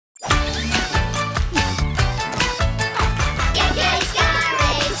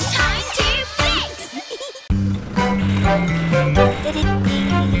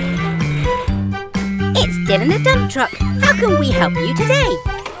Dylan the dump truck. How can we help you today?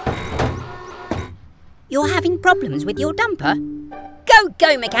 You're having problems with your dumper?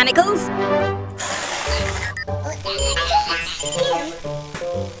 Go, mechanicals!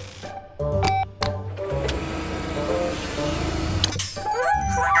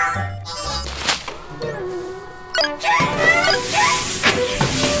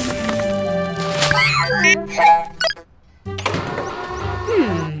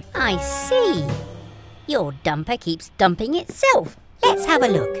 I see. Your dumper keeps dumping itself. Let's have a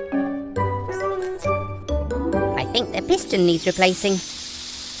look. I think the piston needs replacing.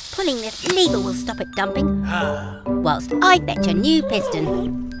 Pulling this lever will stop it dumping, whilst I fetch a new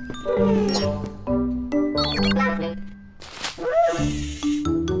piston.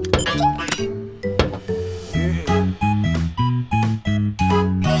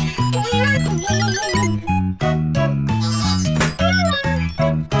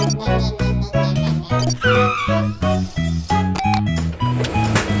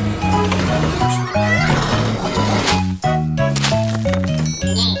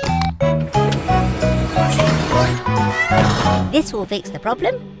 This will fix the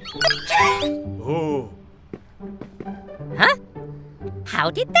problem. Oh. Huh?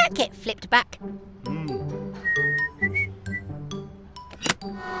 How did that get flipped back?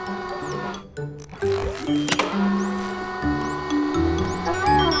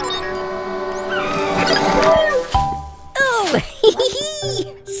 Oh,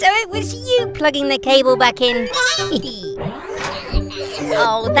 so it was you plugging the cable back in.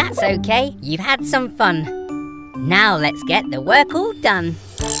 Oh, that's okay. You've had some fun. Now let's get the work all done.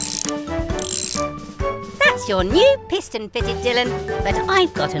 That's your new piston fitted, Dylan. But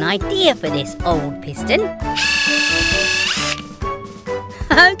I've got an idea for this old piston.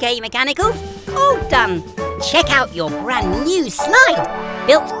 OK, mechanicals, all done. Check out your brand new slide,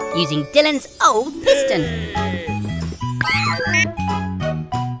 built using Dylan's old piston.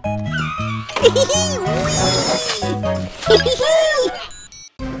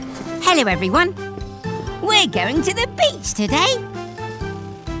 Hello, everyone. We're going to the beach today.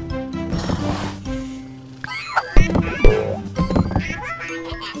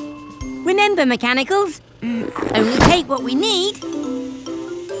 Remember, mechanicals, only take what we need.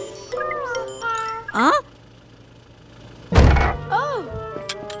 Huh? Oh.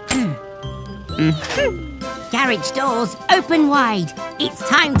 Garage doors open wide. It's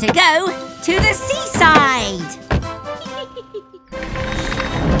time to go to the seaside.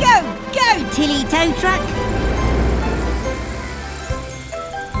 Go, Tilly tow truck.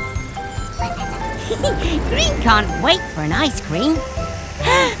 Green can't wait for an ice cream.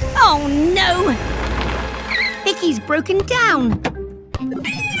 Oh no! Vicky's broken down.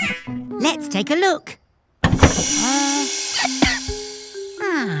 Let's take a look.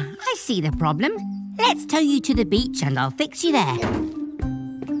 I see the problem. Let's tow you to the beach and I'll fix you there.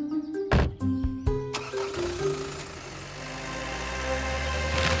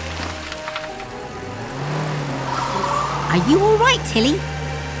 Are you all right, Tilly?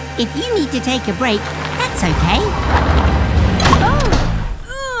 If you need to take a break, that's okay.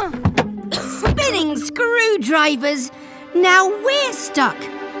 Spinning screwdrivers! Now we're stuck.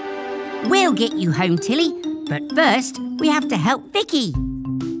 We'll get you home, Tilly, but first we have to help Vicky.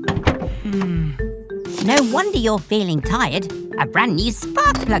 No wonder you're feeling tired. A brand new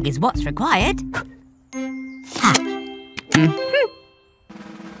spark plug is what's required.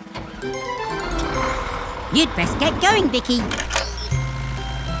 You'd best get going, Vicky.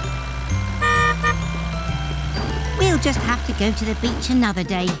 We'll just have to go to the beach another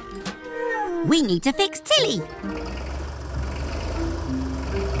day. We need to fix Tilly.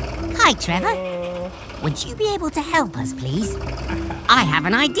 Hi, Trevor. Would you be able to help us, please? I have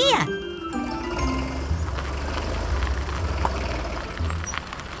an idea.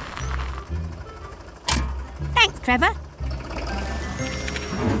 Thanks, Trevor.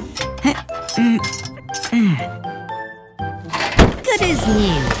 Good as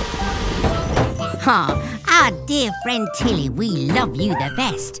new. Our dear friend Tilly, we love you the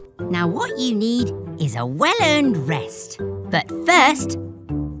best. Now what you need is a well-earned rest. But first,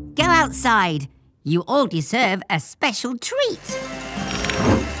 go outside. You all deserve a special treat.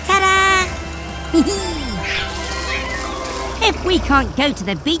 Ta-da! If we can't go to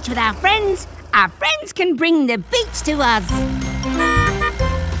the beach with our friends can bring the beach to us.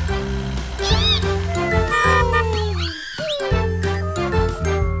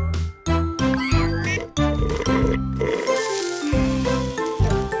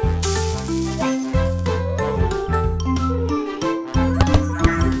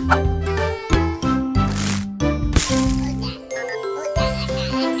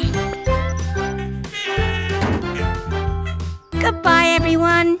 Bye,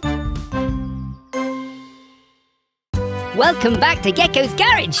 everyone. Welcome back to Gecko's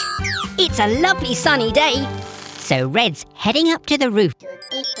Garage. It's a lovely sunny day, so Red's heading up to the roof.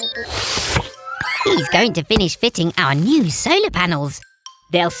 He's going to finish fitting our new solar panels.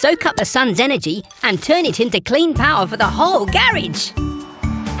 They'll soak up the sun's energy and turn it into clean power for the whole garage.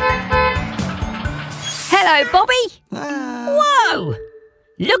 Hello, Bobby. Whoa!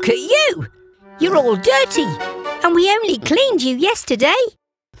 Look at you. You're all dirty, and we only cleaned you yesterday.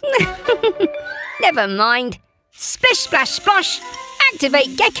 Never mind. Splish, splash, splosh.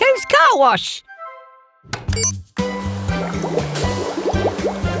 Activate Gecko's car wash.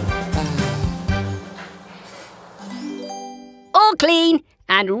 All clean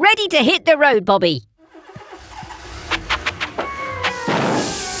and ready to hit the road, Bobby.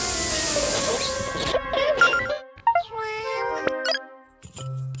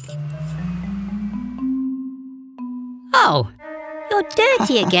 Oh, you're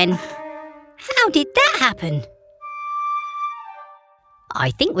dirty again. How did that happen? I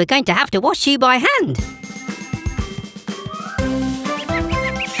think we're going to have to wash you by hand.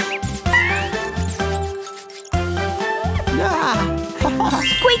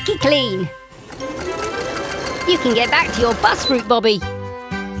 Squeaky clean. You can get back to your bus route, Bobby.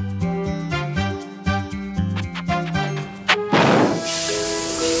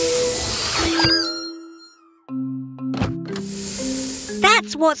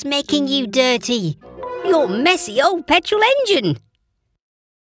 That's what's making you dirty. Your messy old petrol engine.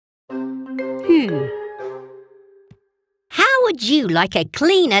 How would you like a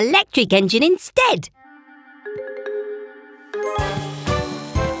clean electric engine instead?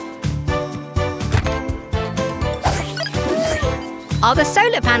 Are the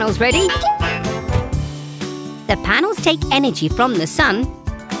solar panels ready? The panels take energy from the sun,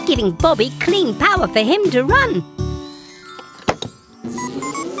 giving Bobby clean power for him to run.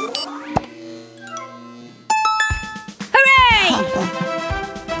 Hooray!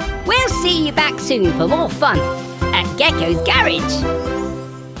 We'll see you back soon for more fun at Gecko's Garage.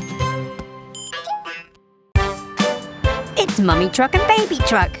 It's Mummy Truck and Baby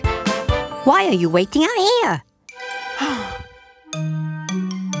Truck. Why are you waiting out here?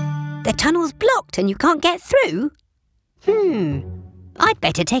 The tunnel's blocked and you can't get through? I'd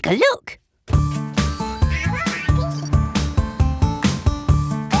better take a look.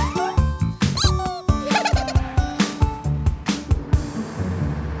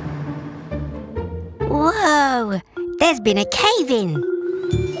 Whoa! There's been a cave-in.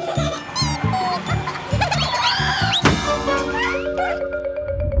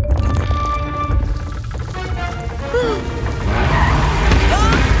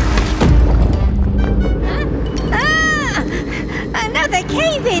 Another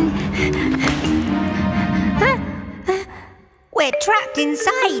cave-in! We're trapped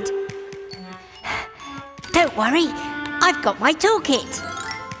inside. Don't worry, I've got my toolkit.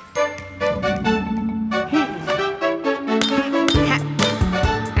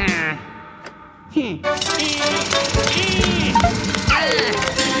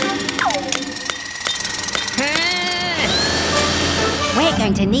 We're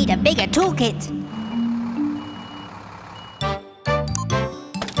going to need a bigger toolkit.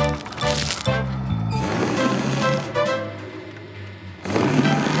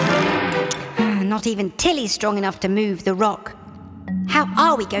 Not even Tilly's strong enough to move the rock. How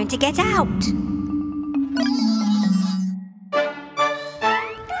are we going to get out?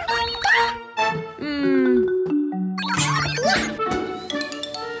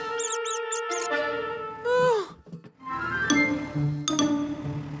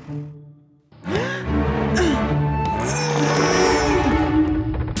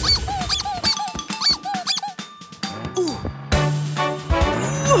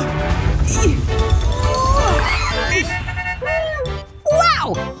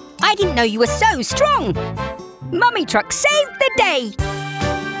 I didn't know you were so strong! Mummy Truck saved the day!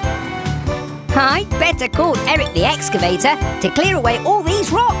 I'd better call Eric the excavator to clear away all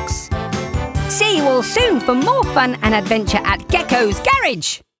these rocks. See you all soon for more fun and adventure at Gecko's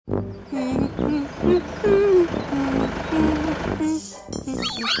Garage!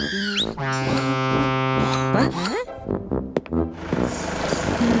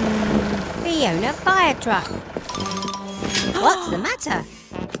 Fiona Fire Truck. What's the matter?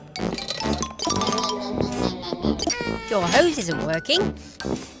 Your hose isn't working.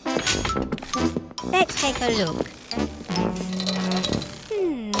 Let's take a look.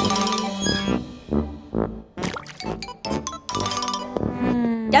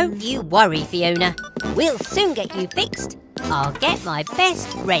 Don't you worry, Fiona. We'll soon get you fixed. I'll get my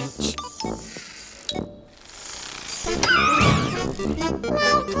best wrench.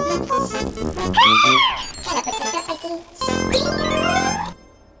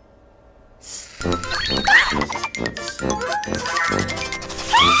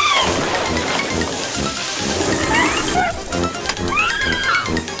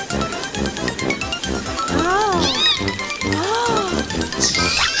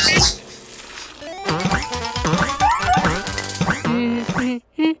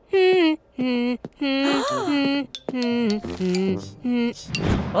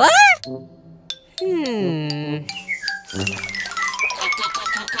 What?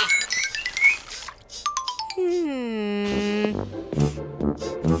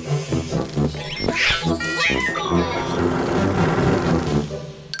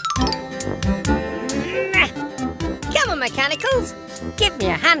 Come on, Mechanicals. Give me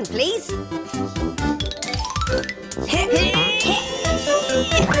a hand, please.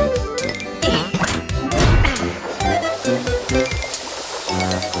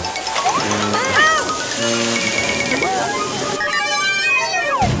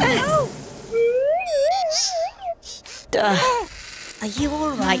 Are you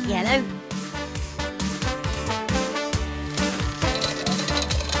all right, Yellow?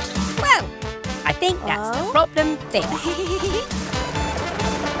 Well, I think that's the problem fixed.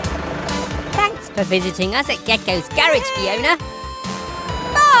 Thanks for visiting us at Gecko's Garage, Fiona.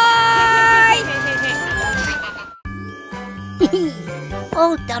 Bye!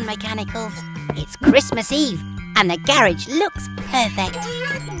 All done, Mechanicals. It's Christmas Eve and the garage looks perfect.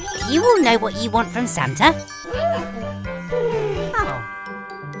 Do you all know what you want from Santa?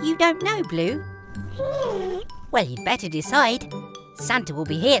 You don't know, Blue? Well, you'd better decide. Santa will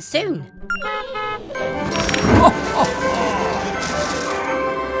be here soon.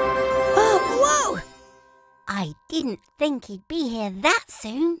 Oh, whoa! I didn't think he'd be here that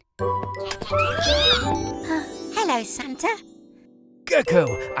soon. Hello, Santa. Gecko,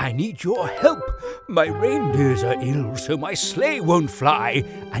 I need your help. My reindeers are ill, so my sleigh won't fly,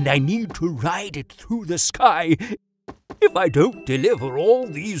 and I need to ride it through the sky. If I don't deliver all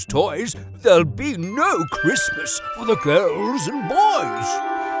these toys, there'll be no Christmas for the girls and boys.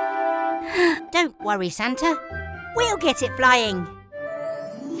 Don't worry, Santa. We'll get it flying.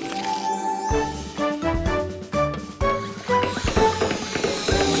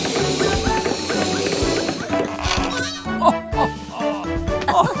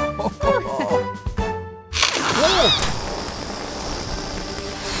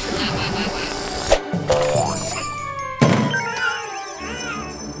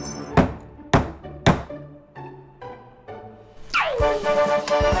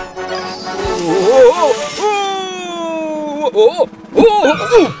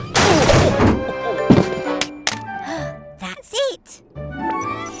 That's it.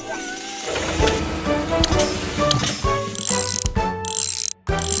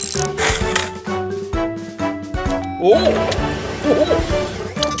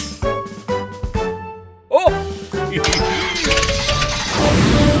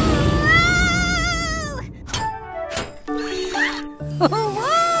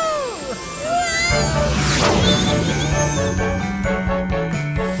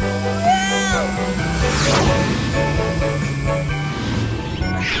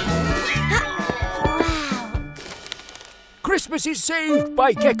 Christmas is saved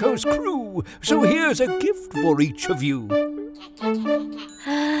by Gecko's crew, so here's a gift for each of you.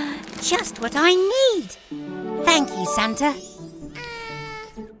 Just what I need. Thank you, Santa.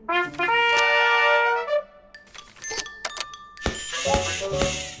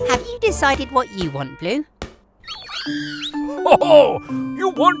 Have you decided what you want, Blue? Oh, you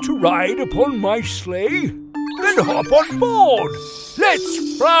want to ride upon my sleigh? Then hop on board.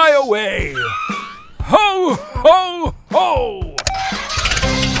 Let's fly away. Ho, ho, ho!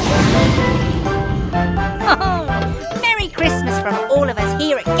 Oh, Merry Christmas from all of us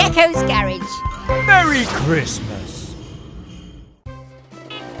here at Gecko's Garage. Merry Christmas.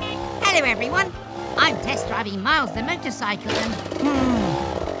 Hello, everyone. I'm test driving Miles the motorcycle and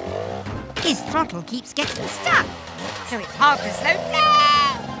his throttle keeps getting stuck, so it's hard to slow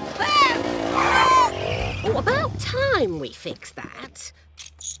down. Oh, about time we fixed that.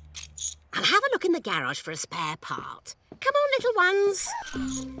 I'll have a look in the garage for a spare part. Come on, little ones.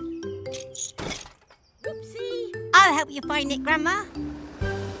 Oopsie. I'll help you find it, Grandma.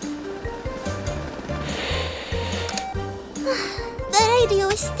 The radio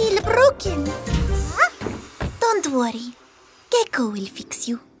is still broken. Don't worry. Gecko will fix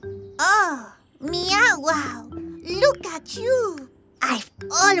you. Oh, meow wow. Look at you. I've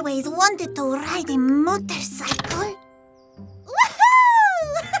always wanted to ride a motorcycle.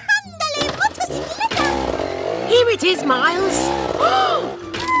 Woohoo! Ándale, motocicleta! Here it is, Miles.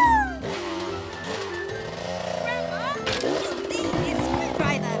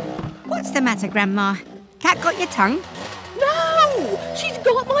 What's the matter, Grandma? Cat got your tongue? No! She's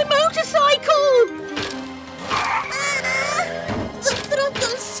got my motorcycle! The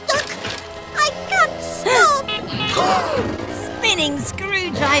throttle's stuck. I can't stop. Spinning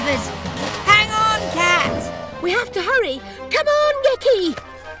screwdrivers! Hang on, Cat! We have to hurry. Come on, Gecky.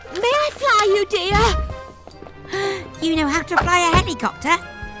 May I fly you, dear? You know how to fly a helicopter?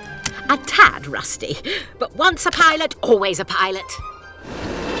 A tad rusty, but once a pilot, always a pilot.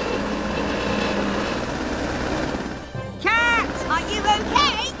 Cat, are you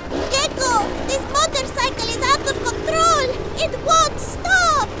okay? Gecko, this motorcycle is out of control. It won't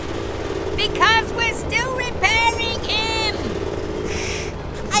stop. Because we're still repairing him!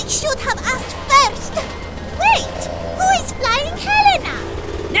 I should have asked first. Wait, who is flying Helena?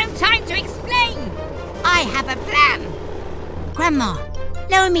 No time to explain! I have a plan! Grandma,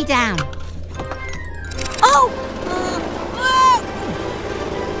 lower me down. Oh!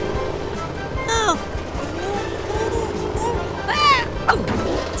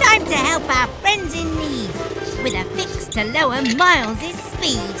 Time to help our friends in need with a fix to lower Miles'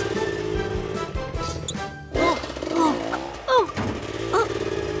 speed.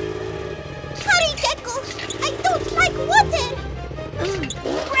 Hurry, Gecko. I don't like water.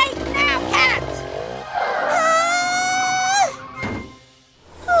 Break now, Cat!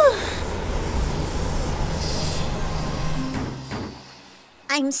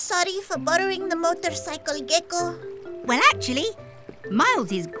 I'm sorry for borrowing the motorcycle, Gecko. Well, actually, Miles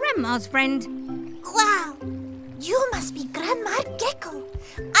is Grandma's friend. Wow, you must be Grandma Gecko.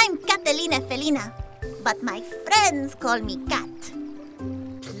 I'm Catalina Felina, but my friends call me Cat.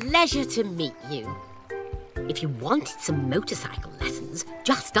 Pleasure to meet you. If you wanted some motorcycle lessons,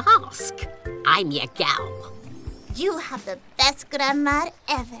 just ask. I'm your gal. You have the best grandma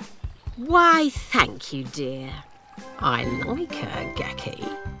ever. Why, thank you, dear. I like her, Gecky.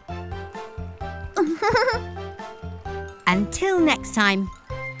 Until next time,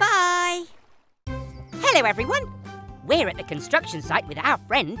 bye! Hello, everyone. We're at the construction site with our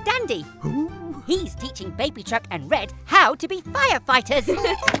friend Dandy. He's teaching Baby Truck and Red how to be firefighters.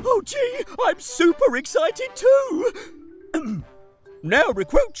 Oh, gee, I'm super excited too. Now,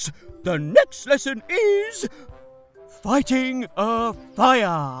 recruits, the next lesson is fighting a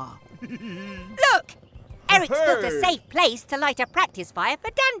fire. Look! Eric's built a safe place to light a practice fire for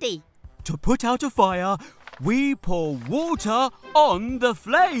Dandy. To put out a fire, we pour water on the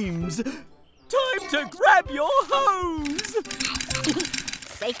flames. Time to grab your hose.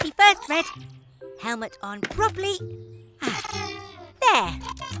 Safety first, Red. Helmet on properly. There.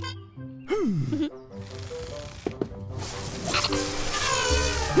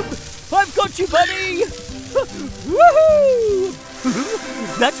 I've got you, buddy. Woohoo!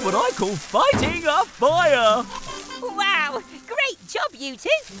 That's what I call fighting a fire. Wow! Great job, you two.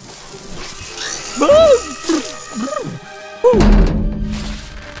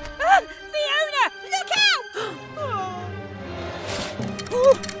 Fiona, look out!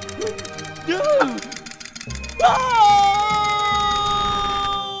 No!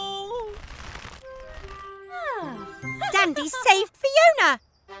 Dandy saved Fiona.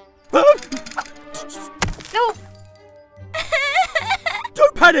 Oh.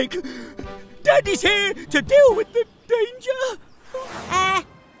 Don't panic! Dandy's here to deal with the danger.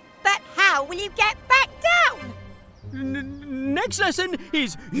 But how will you get back down? Next lesson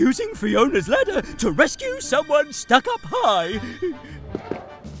is using Fiona's ladder to rescue someone stuck up high.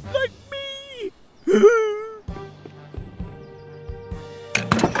 Like me.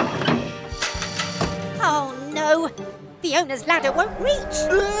 Oh no! Fiona's ladder won't reach.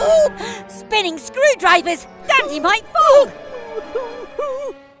 Spinning screwdrivers! Dandy might fall!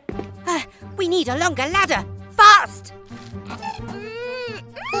 We need a longer ladder. Fast!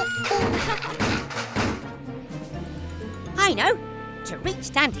 I know. To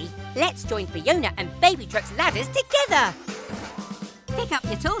reach Dandy, let's join Fiona and Baby Truck's ladders together. Pick up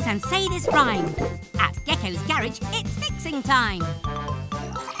your tools and say this rhyme. At Gecko's Garage, it's fixing time.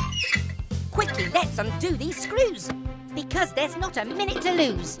 Quickly, let's undo these screws, because there's not a minute to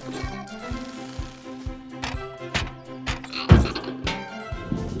lose.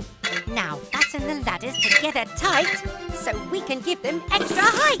 Now fasten the ladders together tight, so we can give them extra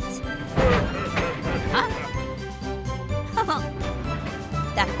height. Huh?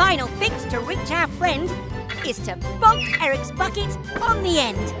 The final fix to reach our friend is to bolt Eric's bucket on the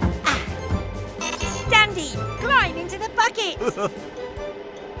end. Dandy, climb into the bucket.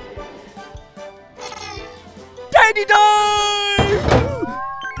 Dandy dive!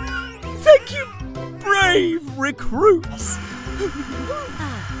 Thank you, brave brave recruits.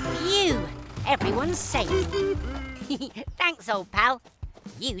 Phew! Everyone's safe. Thanks, old pal.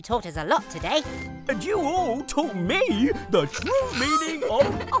 You taught us a lot today. And you all taught me the true meaning of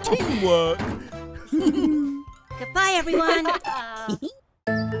teamwork. Goodbye, everyone.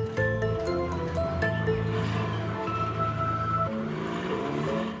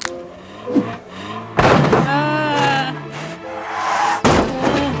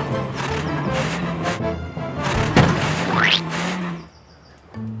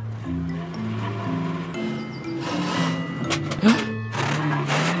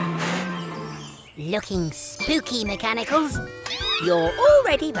 Looking spooky, Mechanicals. You're all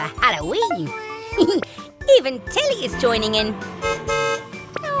ready for Halloween. Even Tilly is joining in.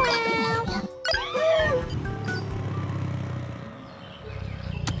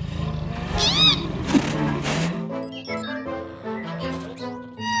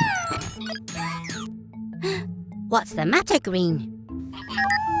 What's the matter, Green?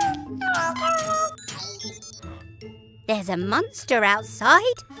 There's a monster outside?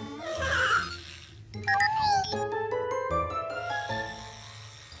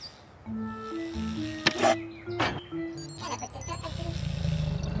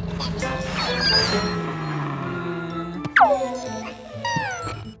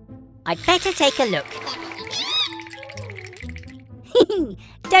 I'd better take a look.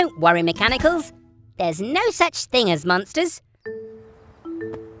 Don't worry, Mechanicals. There's no such thing as monsters.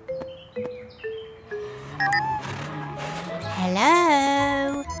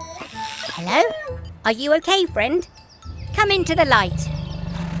 Hello? Hello? Are you okay, friend? Come into the light.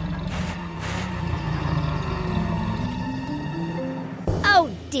 Oh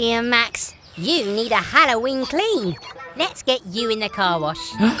dear, Max. You need a Halloween clean. Let's get you in the car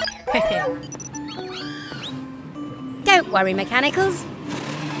wash. Don't worry, Mechanicals.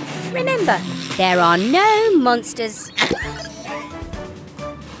 Remember, there are no monsters.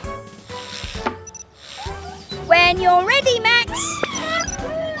 When you're ready, Max.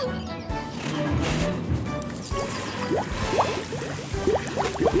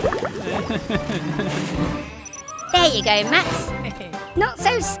 There you go, Max. Not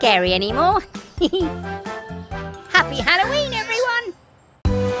so scary anymore. Happy Halloween, everyone!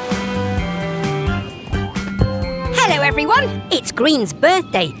 Hello, everyone. It's Green's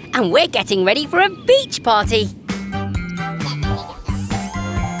birthday, and we're getting ready for a beach party.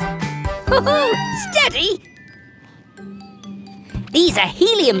 Steady! These are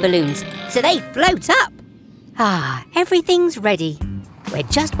helium balloons, so they float up. Everything's ready. We're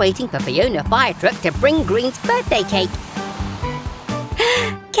just waiting for Fiona Fire Truck to bring Green's birthday cake.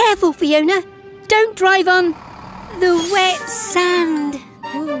 Careful, Fiona. Don't drive on the wet sand.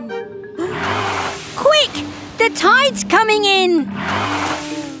 Quick! The tide's coming in.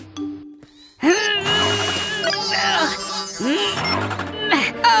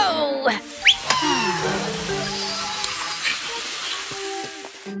 Oh!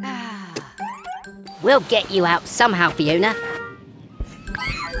 We'll get you out somehow, Fiona.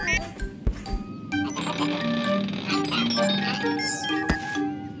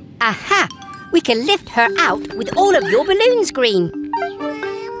 Aha! We can lift her out with all of your balloons, Green.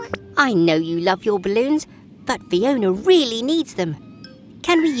 I know you love your balloons, but Fiona really needs them.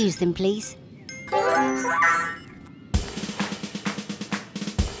 Can we use them, please?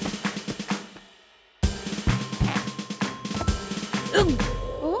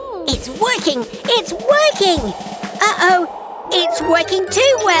 It's working! It's working! Uh-oh! It's working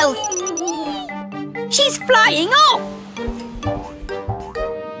too well! She's flying off!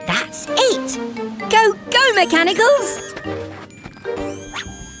 That's it! Go, go, Mechanicals!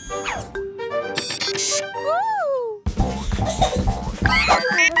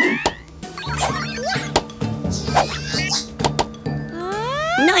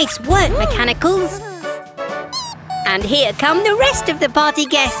 Nice work, Mechanicals! And here come the rest of the party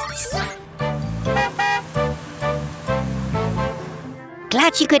guests.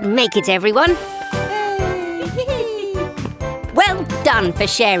 Glad you could make it, everyone. Well done for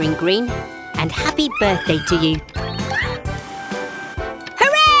sharing, Green. And happy birthday to you.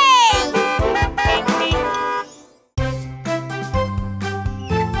 Hooray!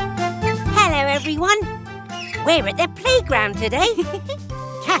 Hello, everyone. We're at the playground today.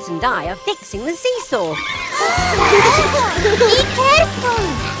 Cat and I are fixing the seesaw. Be careful!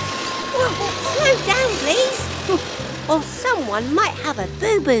 Slow down, please. Or someone might have a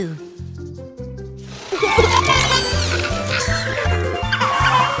boo-boo.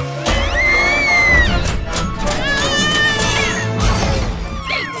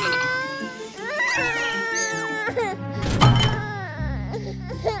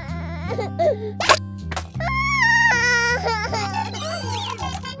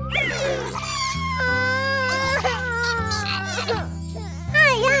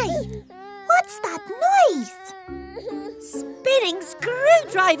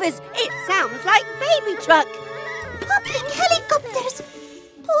 screwdrivers! It sounds like Baby Truck! Popping helicopters!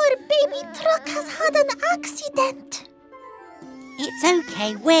 Poor Baby Truck has had an accident. It's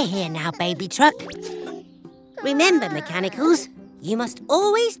okay, we're here now, Baby Truck. Remember, Mechanicals, you must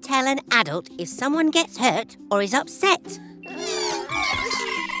always tell an adult if someone gets hurt or is upset.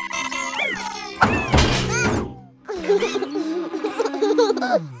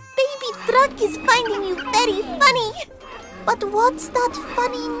 Baby Truck is finding you very funny. But what's that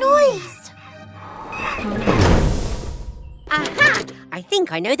funny noise? Aha! I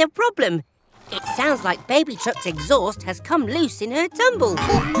think I know the problem. It sounds like Baby Truck's exhaust has come loose in her tumble.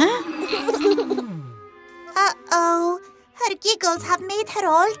 Uh-oh. Her giggles have made her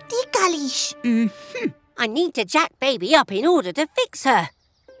all ticklish. I need to jack Baby up in order to fix her.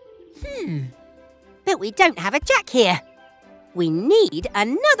 But we don't have a jack here. We need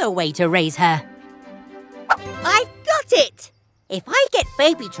another way to raise her. I've got it! If I get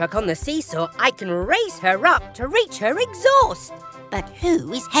Baby Truck on the seesaw, I can raise her up to reach her exhaust. But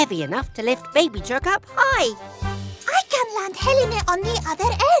who is heavy enough to lift Baby Truck up high? I can land Helene on the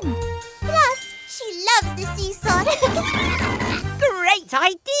other end. Plus, she loves the seesaw. Great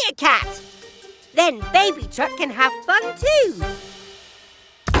idea, Cat! Then Baby Truck can have fun too.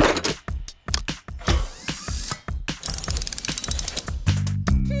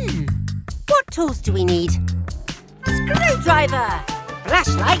 What tools do we need? Screwdriver!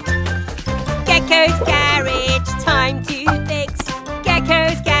 Flashlight! Gecko's Garage, time to fix!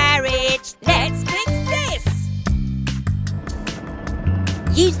 Gecko's Garage, let's fix this!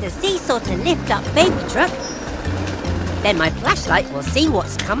 Use the seesaw to lift up Baby Truck. Then my flashlight will see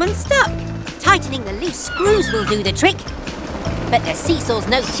what's come unstuck. Tightening the loose screws will do the trick. But the seesaw's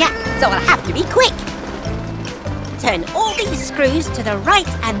no jack, so I'll have to be quick. Turn all these screws to the right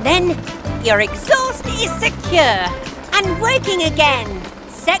and then your exhaust is secure and working again.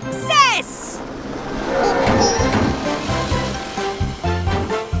 Success!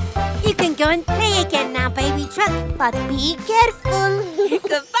 You can go and play again now, Baby Truck. But be careful.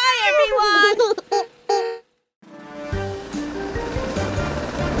 Goodbye, everyone!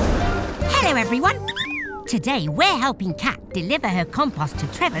 Hello, everyone. Today, we're helping Cat deliver her compost to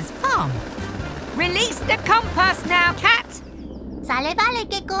Trevor's farm. Release the compost now, Cat. Sale vale,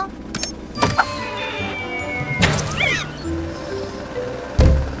 Gecko.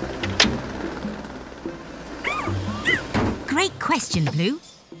 Great question, Blue.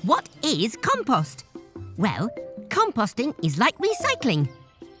 What is compost? Well, composting is like recycling.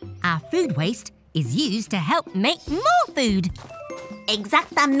 Our food waste is used to help make more food.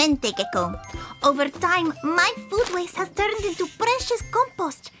 Exactamente, Gecko. Over time, my food waste has turned into precious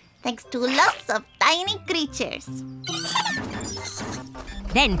compost, thanks to lots of tiny creatures.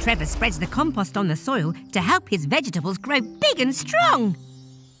 Then Trevor spreads the compost on the soil to help his vegetables grow big and strong.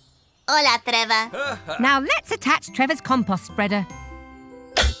 Hola, Trevor. Now let's attach Trevor's compost spreader.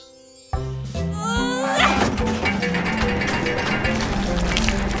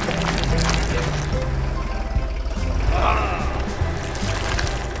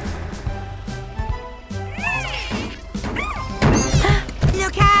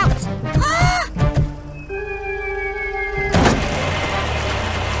 Look out!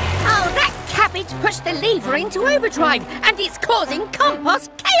 Oh, that cabbage pushed the lever into overdrive and it's causing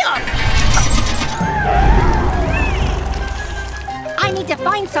compost chaos! I need to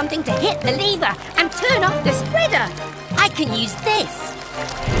find something to hit the lever and turn off the spreader. I can use this.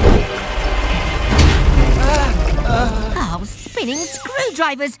 Oh, spinning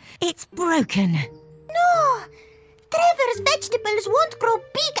screwdrivers! It's broken. No! Trevor's vegetables won't grow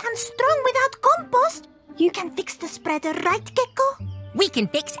big and strong without compost. You can fix the spreader, right, Gecko? We can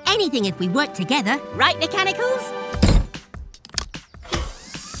fix anything if we work together. Right, Mechanicals?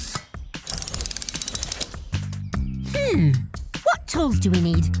 What tools do we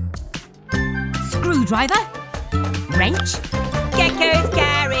need? Screwdriver? Wrench? Gecko's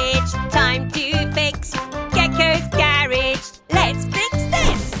Garage, time to fix. Gecko's Garage, let's fix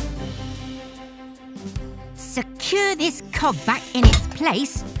this. Secure this cog back in its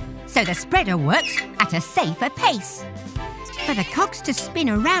place so the spreader works at a safer pace. For the cogs to spin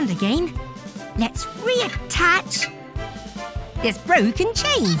around again, let's reattach this broken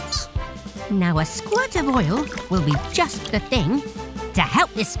chain. Now a squirt of oil will be just the thing to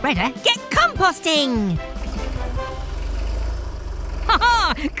help this spreader get composting.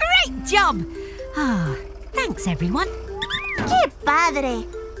 Ha-ha! Great job! Ah, thanks everyone. Que padre!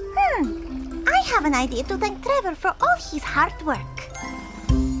 I have an idea to thank Trevor for all his hard work.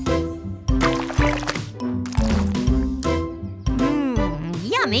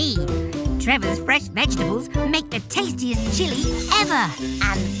 Yummy! Trevor's fresh vegetables make the tastiest chili ever.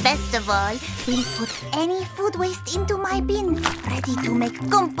 And best of all, we'll put any food waste into my bin, ready to make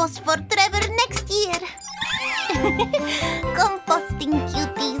compost for Trevor next year. Composting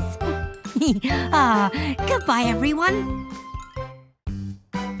cuties. Goodbye, everyone.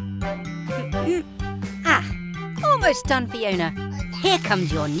 Almost done, Fiona. Here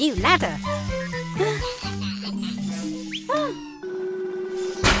comes your new ladder.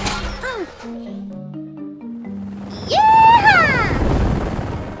 Yeah!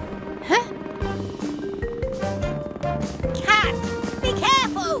 Cat, be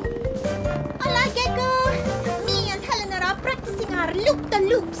careful! Hola, Gecko. Me and Helena are practicing our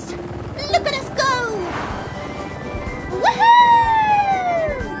loop-the-loops. Look at us go!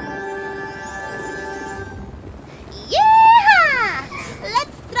 Woohoo! Yeah!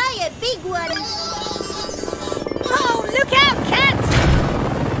 Let's try a big one. Oh, look out, Cat!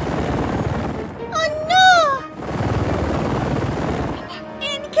 Oh no!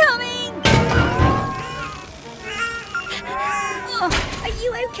 Incoming! Oh, are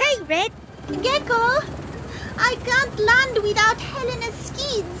you okay, Red? Gecko, I can't land without Helena's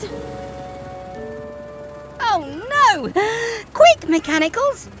skids. Oh no! Quick,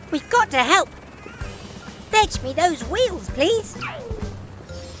 Mechanicals! We've got to help. Fetch me those wheels, please.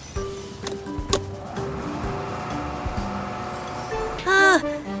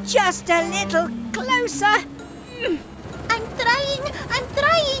 Just a little closer. I'm trying.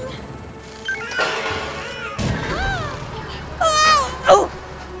 Oh!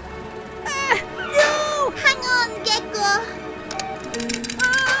 No! Hang on, Gecko.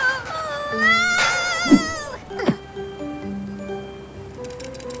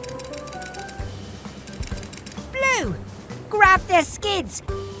 Blue, grab their skids.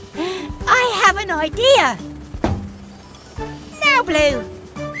 I have an idea. Now, Blue.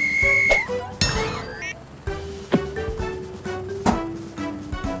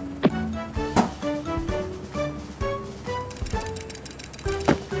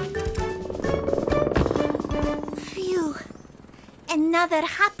 Phew. Another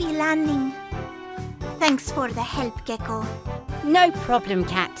happy landing. Thanks for the help, Gecko. No problem,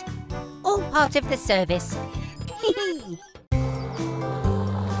 Cat. All part of the service.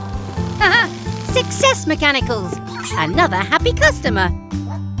 Success, Mechanicals! Another happy customer.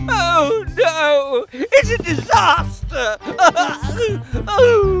 Oh no! It's a disaster!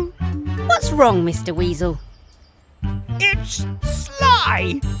 Oh, What's wrong, Mr. Weasel? it's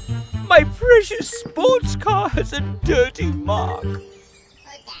Sly! My precious sports car has a dirty mark.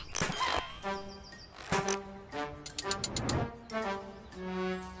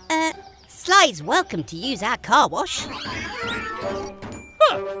 Sly's welcome to use our car wash.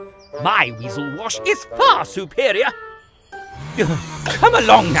 Huh. My Weasel wash is far superior. Come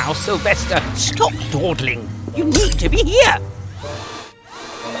along now, Sylvester. Stop dawdling. You need to be here.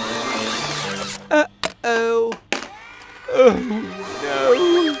 Uh-oh. Oh, no.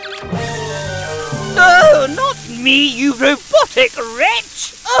 Oh, not me, you robotic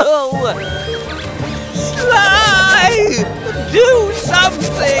wretch. Oh. Sly! Do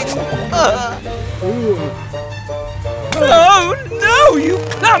something! Oh no, you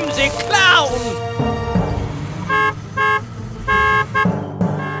clumsy clown!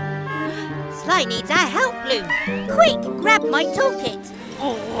 Sly needs our help, Blue. Quick, grab my toolkit.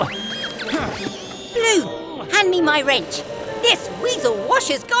 Blue, hand me my wrench. This Weasel wash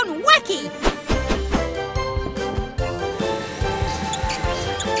has gone wacky.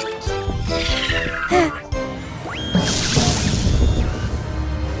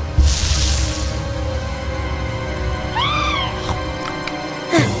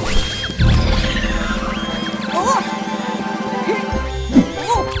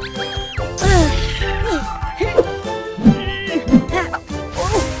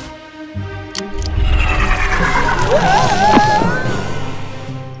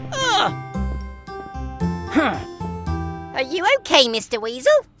 Are you okay, Mr.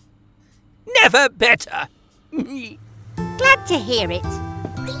 Weasel? Never better. Glad to hear it.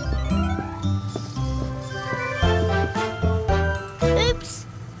 Oops,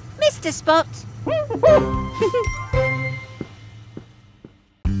 missed a spot.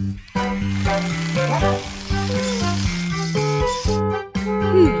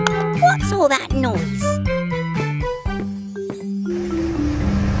 What's all that noise?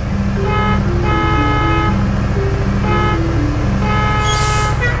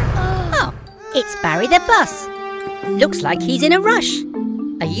 Oh, it's Barry the bus. Looks like he's in a rush.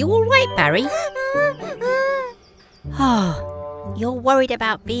 Are you all right, Barry? Oh, you're worried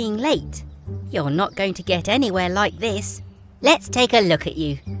about being late. You're not going to get anywhere like this. Let's take a look at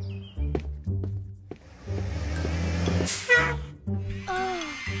you.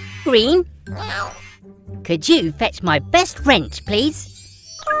 Green. Could you fetch my best wrench, please?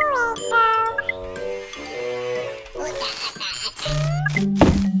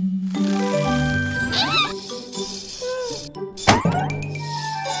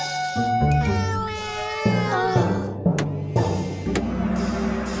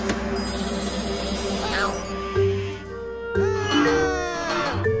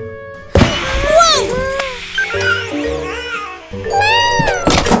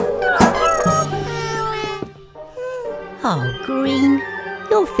 Oh, Green,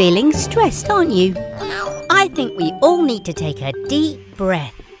 you're feeling stressed, aren't you? I think we all need to take a deep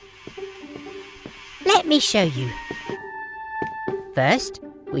breath. Let me show you. First,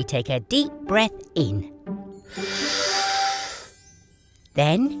 we take a deep breath in.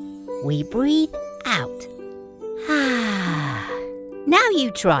 Then, we breathe out. Now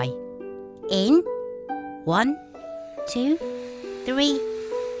you try. In. 1, 2, 3,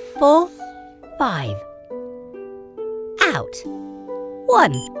 4, 5. Out.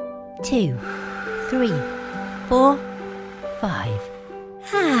 1, 2, 3, 4, 5.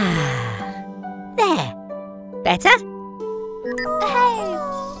 There. Better?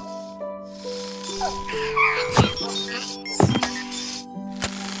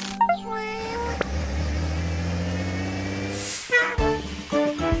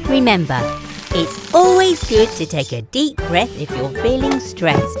 Remember, it's always good to take a deep breath if you're feeling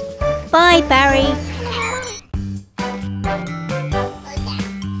stressed. Bye, Barry.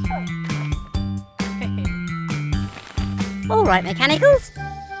 All right, Mechanicals.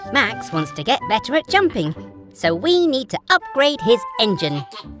 Max wants to get better at jumping, so we need to upgrade his engine.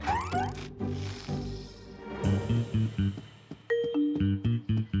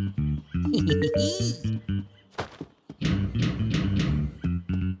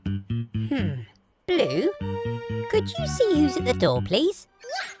 Blue, could you see who's at the door, please?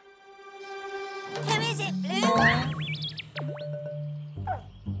 Who is it, Blue?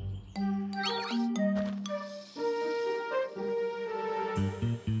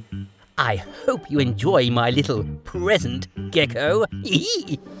 I hope you enjoy my little present, Gecko.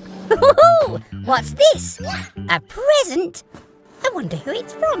 Ooh, what's this? A present? I wonder who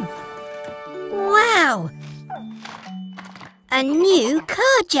it's from. Wow! A new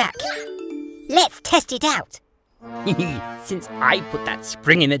car jack. Let's test it out. Since I put that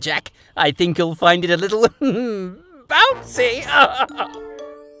spring in the jack, I think you'll find it a little bouncy.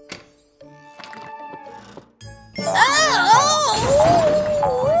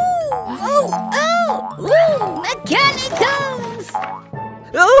 Mechanicals!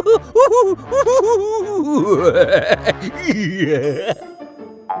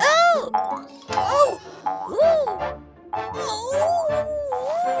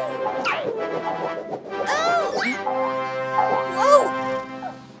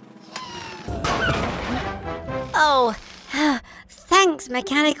 Oh, thanks,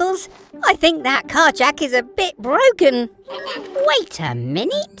 Mechanicals. I think that car jack is a bit broken. Wait a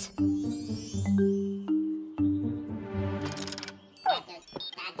minute.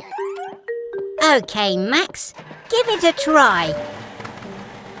 Okay, Max, give it a try.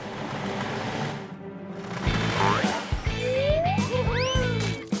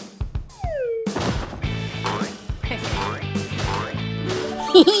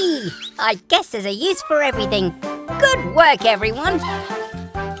 I guess there's a use for everything. Good work, everyone.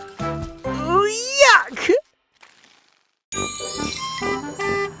 Yuck!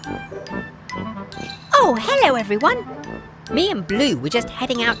 Oh, hello, everyone. Me and Blue were just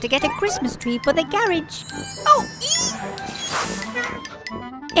heading out to get a Christmas tree for the garage. Oh,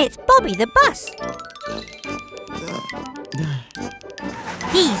 it's Bobby the bus.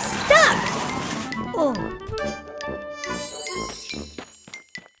 He's stuck. Oh.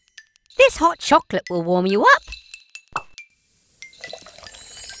 This hot chocolate will warm you up.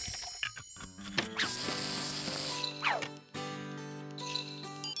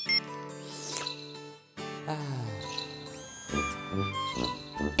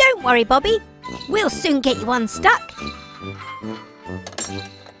 Don't worry, Bobby. We'll soon get you unstuck.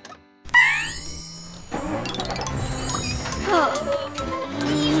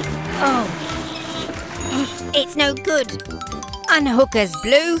 Oh. It's no good. Unhook us,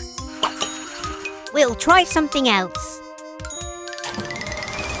 Blue. We'll try something else.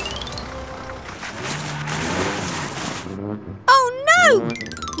 Oh no!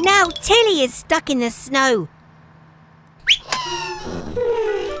 Now Tilly is stuck in the snow.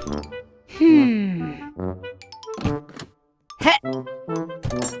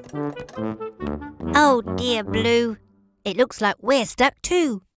 Oh dear, Blue. It looks like we're stuck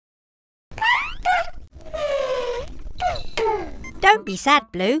too. Don't be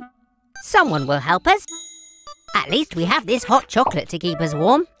sad, Blue. Someone will help us. At least we have this hot chocolate to keep us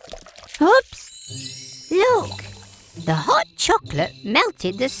warm. Oops! Look! The hot chocolate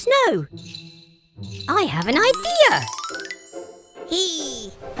melted the snow. I have an idea!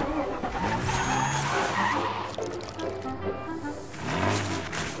 Hee!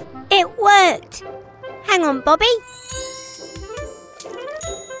 It worked! Hang on, Bobby.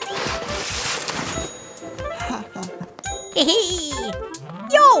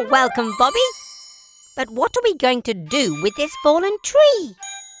 You're welcome, Bobby. But what are we going to do with this fallen tree?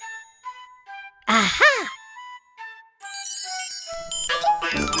 Aha!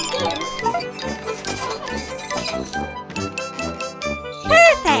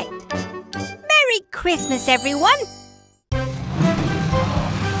 Perfect! Merry Christmas, everyone!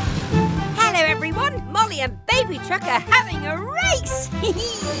 Hello, everyone! Molly and Baby Truck are having a race!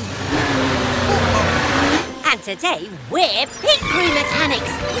 And today, we're pit crew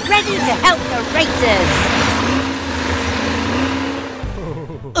mechanics, ready to help the racers!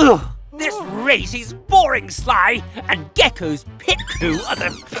 Ugh! This race is boring, Sly, and Gecko's pit crew are the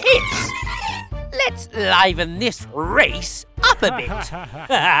pits! Let's liven this race up a bit.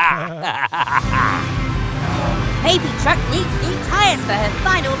 Baby Truck needs new tyres for her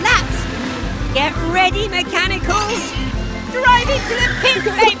final laps. Get ready, mechanicals! Drive into the pit,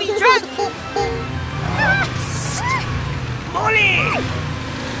 Baby Truck! Molly!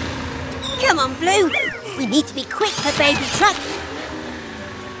 Come on, Blue. We need to be quick for Baby Truck.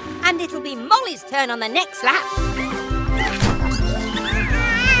 And it'll be Molly's turn on the next lap.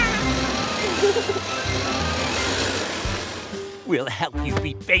 We'll help you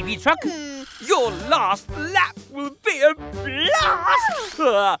beat Baby Truck. Your last lap will be a blast!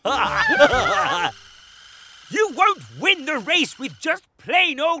 You won't win the race with just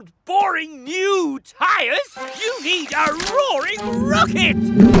plain old boring new tyres. You need a roaring rocket!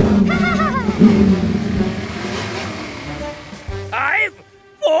 5,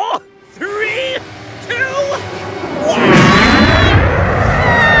 4, 3, 2, 1!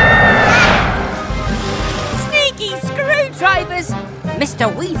 Sneaky screwdrivers!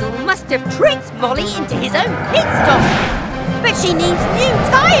 Mr. Weasel must have tricked Molly into his own pit stop. But she needs new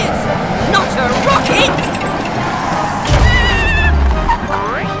tyres, not a rocket!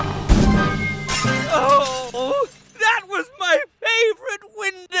 Oh, that was my favourite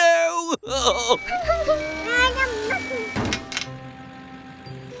window!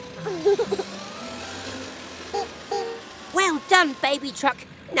 Well done, Baby Truck.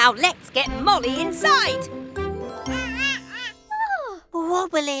 Now let's get Molly inside.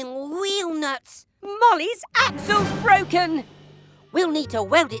 Wobbling wheel nuts. Molly's axle's broken. We'll need to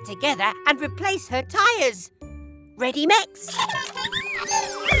weld it together and replace her tyres. Ready, Mex?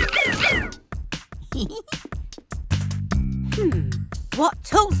 What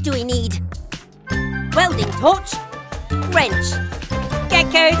tools do we need? Welding torch, wrench.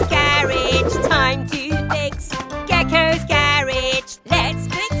 Gecko's Garage, time to fix. Gecko's Garage, let's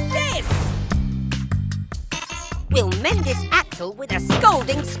fix this. We'll mend this axle with a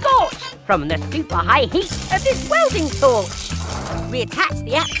scalding scorch from the super high heat of this welding torch. Reattach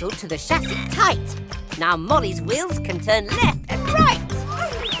the axle to the chassis tight. Now Molly's wheels can turn left and right.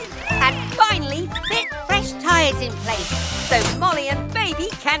 And finally, fit fresh tyres in place so Molly and Baby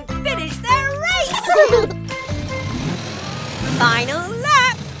can finish their race. Final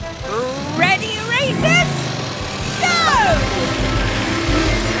lap. Ready, racers? Go!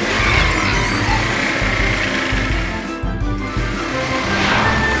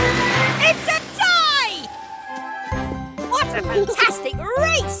 It's a tie! What a fantastic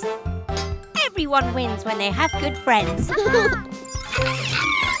race! Everyone wins when they have good friends. Goodbye,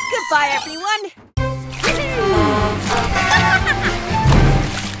 everyone.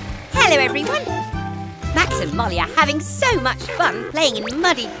 Hello, everyone. Max and Molly are having so much fun playing in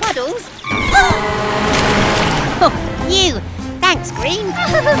muddy puddles. Oh, you. Thanks, Green.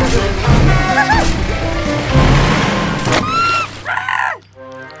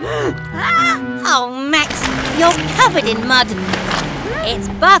 Oh, Max, you're covered in mud. It's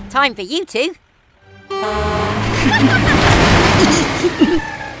bath time for you two.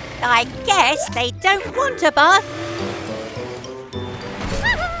 I guess they don't want a bath.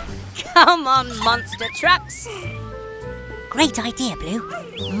 Come on, monster trucks. Great idea, Blue.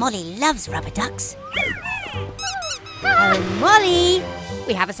 Molly loves rubber ducks. Oh, Molly,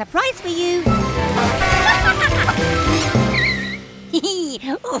 we have a surprise for you.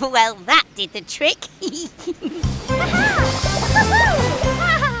 Well, that did the trick.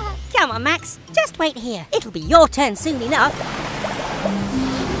 Come on, Max. Just wait here. It'll be your turn soon enough.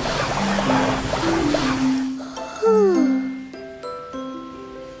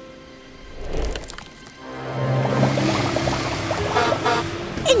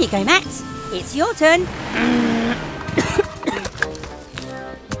 In you go, Max. It's your turn.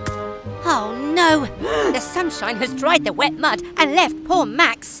 Oh no! The sunshine has dried the wet mud and left poor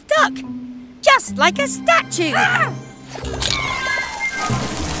Max stuck. Just like a statue.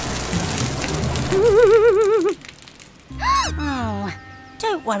 Oh,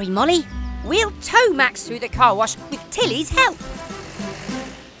 don't worry, Molly. We'll tow Max through the car wash with Tilly's help.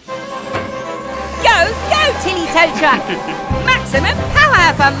 Go, go, Tilly tow truck! Maximum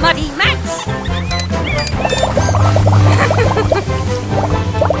power for Muddy Max!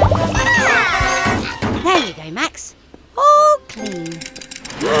 There you go, Max. All clean.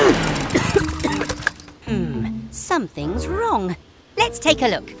 Something's wrong. Let's take a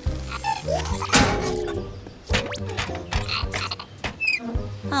look.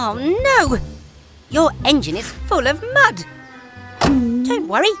 Oh no! Your engine is full of mud. Don't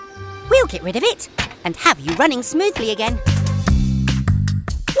worry, we'll get rid of it and have you running smoothly again.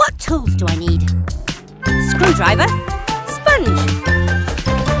 What tools do I need? Screwdriver, sponge.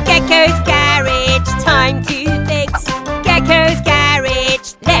 Gecko's Garage, time to fix. Gecko's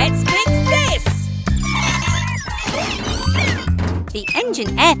Garage, let's fix this. The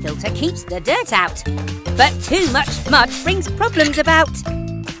engine air filter keeps the dirt out, but too much mud brings problems about.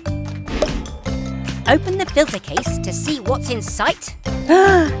 Open the filter case to see what's in sight.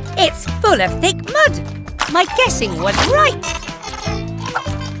 It's full of thick mud. My guessing was right.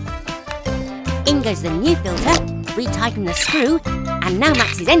 In goes the new filter, retighten the screw, and now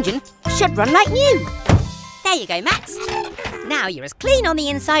Max's engine should run like new. There you go, Max. Now you're as clean on the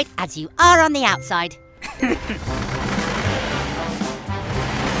inside as you are on the outside.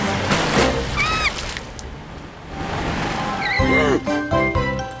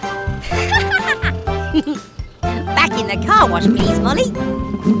 Back in the car wash, please, Molly.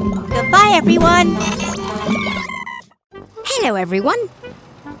 Goodbye, everyone. Hello, everyone.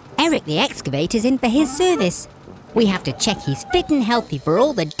 Eric the excavator's in for his service. We have to check he's fit and healthy for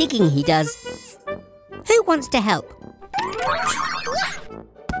all the digging he does. Who wants to help?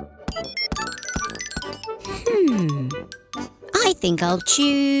 I think I'll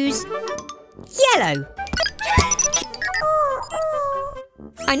choose yellow.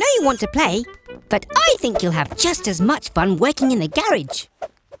 I know you want to play, but I think you'll have just as much fun working in the garage.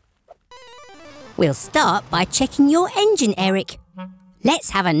 We'll start by checking your engine, Eric.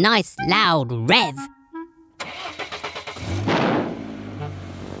 Let's have a nice loud rev.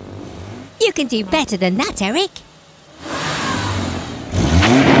 You can do better than that, Eric.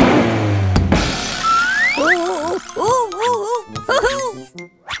 Ooh, ooh, ooh, ooh, ooh.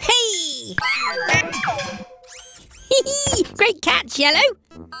 Hey! Great catch, Yellow.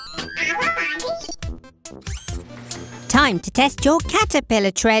 Time to test your caterpillar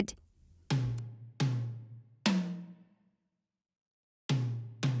tread.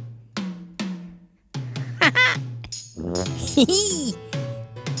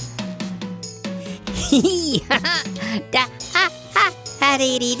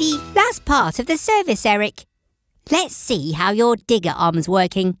 That's part of the service, Eric. Let's see how your digger arm's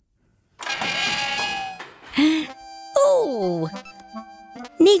working. Oh!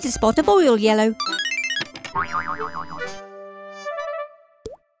 Needs a spot of oil, Yellow.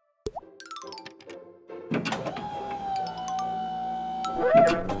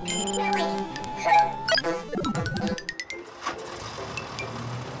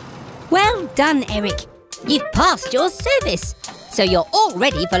 Well done, Eric. You've passed your service, so you're all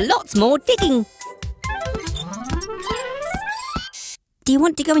ready for lots more digging. Do you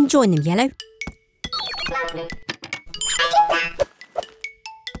want to go and join them, Yellow?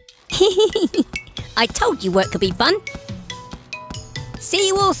 I told you work could be fun. See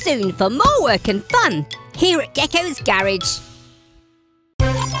you all soon for more work and fun here at Gecko's Garage.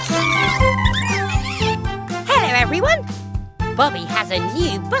 Hello, everyone. Bobby has a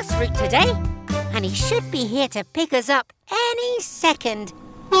new bus route today, and he should be here to pick us up any second.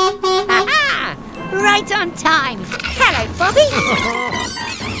 Aha! Right on time. Hello, Bobby.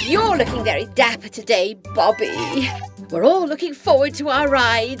 You're looking very dapper today, Bobby. We're all looking forward to our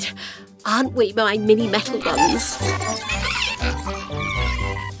ride. Aren't we, my mini metal ones?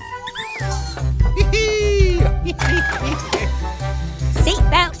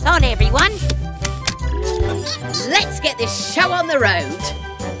 Seatbelts on, everyone. Let's get this show on the road.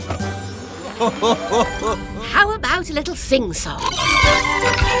 How about a little sing-song?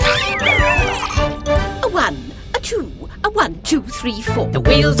 A 1, a 2, a 1, 2, 3, 4. The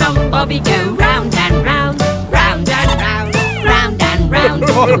wheels on Bobby go round and round, round and round, round and round.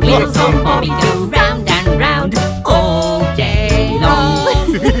 The wheels on Bobby go round and round all day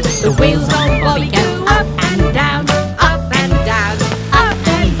long. The wheels on Bobby go up and down, up and down, up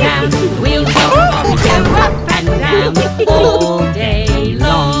and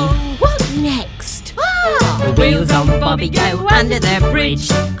under the bridge,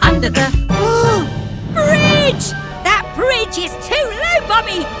 under the... Oh, bridge! That bridge is too low,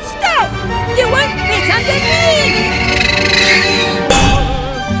 Bobby! Stop! You won't fit under me!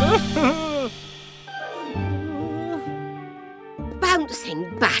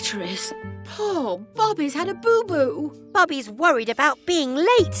 Bouncing batteries. Poor Bobby's had a boo-boo. Bobby's worried about being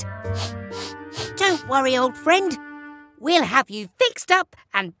late. Don't worry, old friend. We'll have you fixed up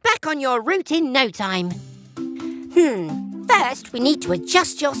and back on your route in no time. First, we need to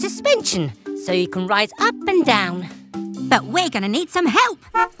adjust your suspension so you can rise up and down. But we're going to need some help.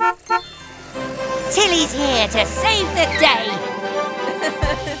 Tilly's here to save the day.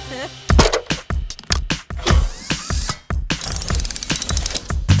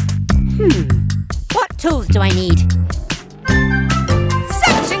 What tools do I need?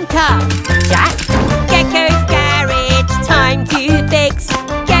 Suction cup. Jack. Gecko's Garage. Time to fix.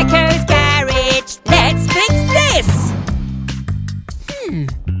 Gecko's Garage. Let's fix this.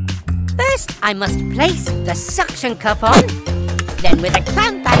 First, I must place the suction cup on. Then with a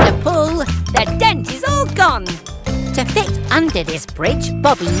clamp and a pull, the dent is all gone. To fit under this bridge,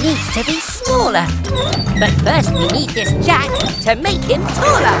 Bobby needs to be smaller. But first we need this jack to make him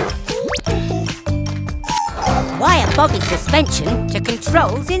taller. Wire Bobby's suspension to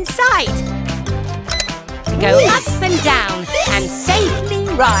controls inside. Go up and down and safely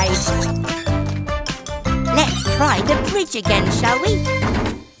ride. Let's try the bridge again, shall we?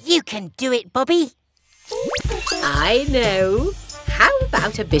 You can do it, Bobby. I know. How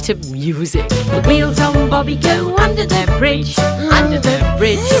about a bit of music? The wheels on Bobby go under the bridge, under the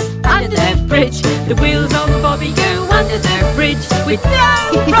bridge, under the bridge. The wheels on Bobby go under the bridge with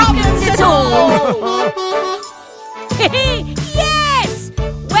no problems at all. Yes!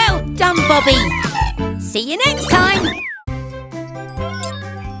 Well done, Bobby. See you next time.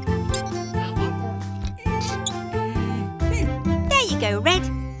 There you go, Red.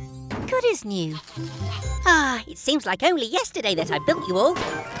 Good as new. It seems like only yesterday that I built you all.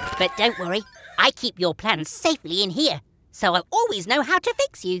 But don't worry, I keep your plans safely in here, so I'll always know how to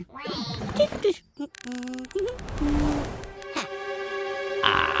fix you.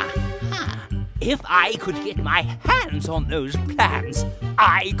 If I could get my hands on those plans,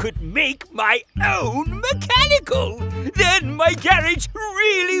 I could make my own mechanical. Then my garage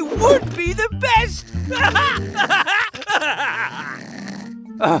really would be the best.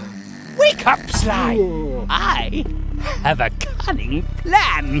 Wake up, Sly. I have a cunning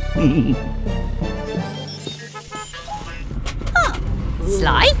plan.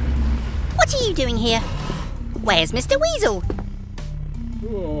 Sly? What are you doing here? Where's Mr. Weasel?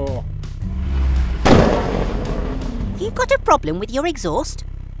 You've got a problem with your exhaust?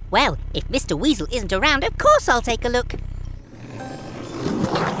 Well, if Mr. Weasel isn't around, of course I'll take a look.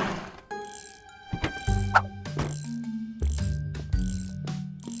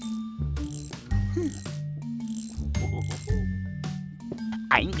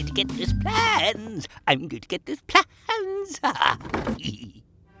 I'm going to get those plans. I'm going to get those plans. Ha-ha!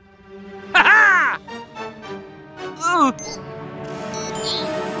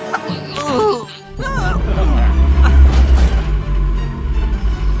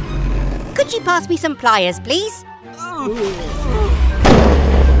 Could you pass me some pliers, please?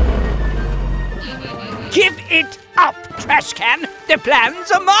 Give it up, trash can. The plans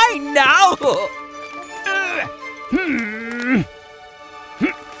are mine now. Phew!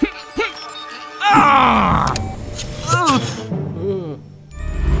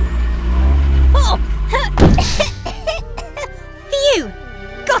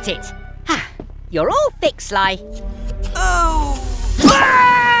 Got it! You're all fixed, Sly.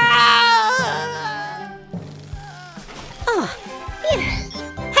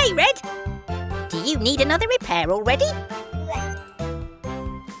 Hey, Red! Do you need another repair already?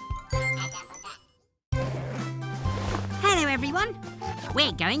 Hello, everyone.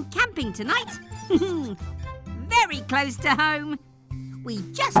 We're going camping tonight. Very close to home. We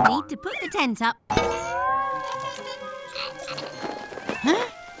just need to put the tent up.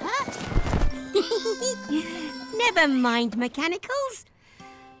 Never mind, mechanicals.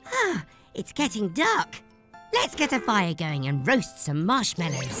 It's getting dark. Let's get a fire going and roast some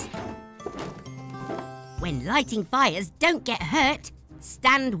marshmallows. When lighting fires, don't get hurt.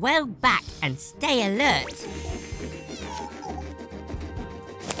 Stand well back and stay alert.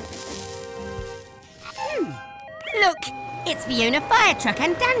 Look, it's Fiona Fire Truck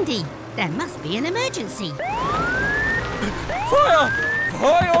and Dandy. There must be an emergency. Fire!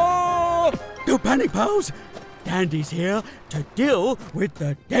 Fire! Don't panic, pals. Dandy's here to deal with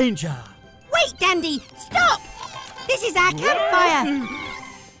the danger. Wait, Dandy, stop! This is our campfire.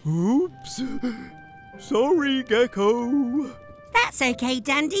 Oops. Sorry, Gecko. That's okay,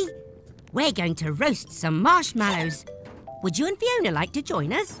 Dandy. We're going to roast some marshmallows. Would you and Fiona like to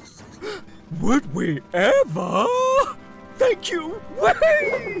join us? Would we ever? Thank you.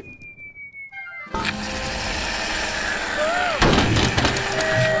 Whee!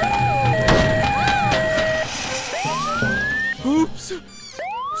 Oops.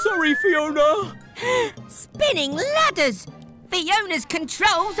 Sorry, Fiona. Spinning ladders! Fiona's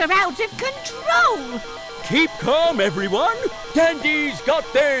controls are out of control! Keep calm, everyone. Dandy's got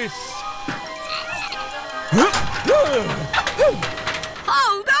this.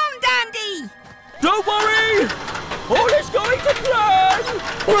 Hold on, Dandy! Don't worry. All is going to plan.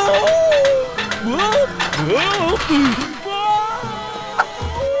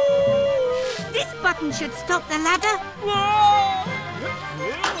 This button should stop the ladder.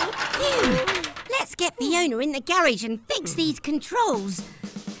 Phew. Let's get Fiona in the garage and fix these controls.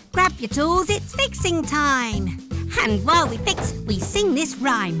 Grab your tools, it's fixing time. And while we fix, we sing this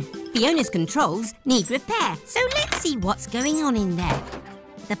rhyme. Fiona's controls need repair, so let's see what's going on in there.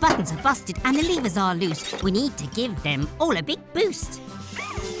 The buttons are busted and the levers are loose. We need to give them all a big boost.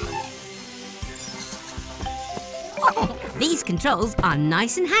 These controls are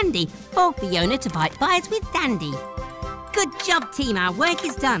nice and handy for Fiona to fight fires with Dandy. Good job, team. Our work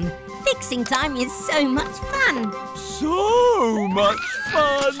is done. Fixing time is so much fun. So much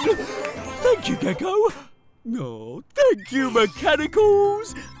fun. Thank you, Gecko. No, thank you,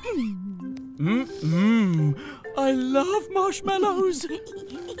 Mechanicals. I love marshmallows.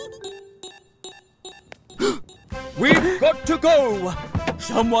 We've got to go.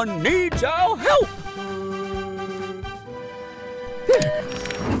 Someone needs our help.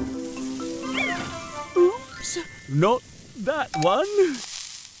 Oops, not that one.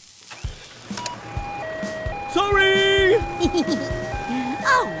 Sorry!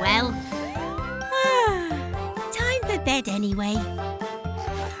 Oh, well. Time for bed anyway.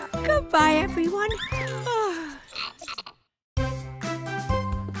 Goodbye, everyone.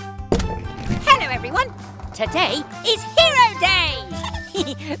 Hello, everyone. Today is Hero Day.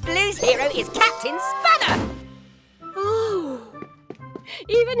 Blue's hero is Captain Spanner. Oh,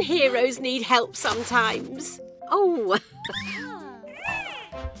 even heroes need help sometimes. Oh.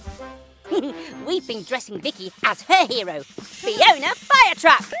 We've been dressing Vicky as her hero, Fiona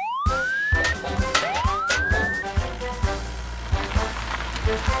Firetrap.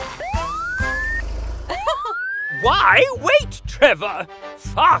 Why wait, Trevor?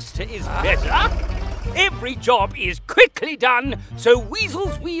 Faster is better. Every job is quickly done, so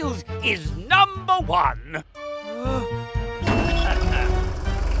Weasel's Wheels is #1.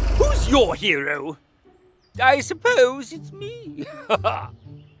 Who's your hero? I suppose it's me.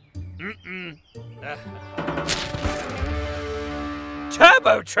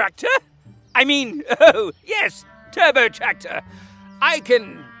 Turbo Tractor? I mean, oh, yes, Turbo Tractor. I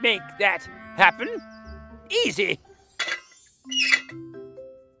can make that happen. Easy.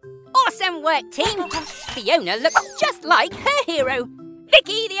 Awesome work, team. Fiona looks just like her hero,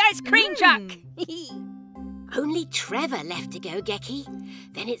 Vicky the ice cream truck. Only Trevor left to go, Gecky.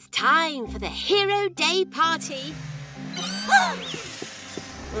 Then it's time for the Hero Day party.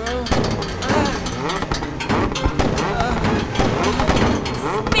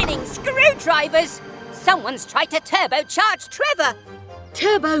 Spinning screwdrivers. Someone's tried to turbocharge Trevor.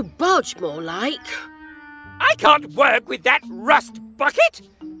 Turbo Bodge, more like. I can't work with that rust bucket.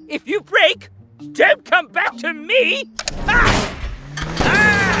 If you break, don't come back to me. Ah!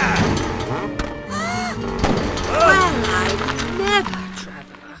 Ah! Well, I'd never,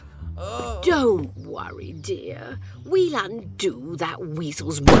 Trevor. Don't worry, dear. We'll undo that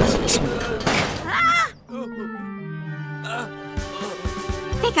weasel's worthless work.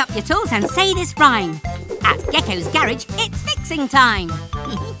 Pick up your tools and say this rhyme. At Gecko's Garage, it's fixing time.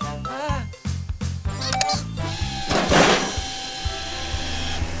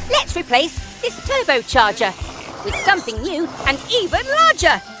 Let's replace this turbocharger with something new and even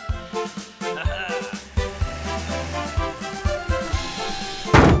larger.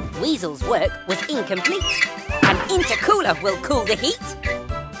 Weasel's work was incomplete. An intercooler will cool the heat.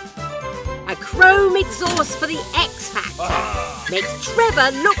 A chrome exhaust for the X Factor makes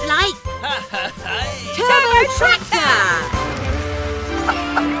Trevor look like Turbo Tractor.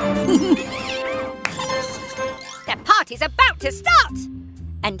 The party's about to start.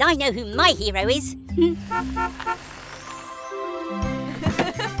 And I know who my hero is.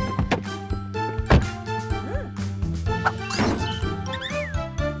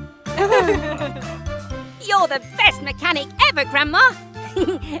 You're the best mechanic ever, Grandma.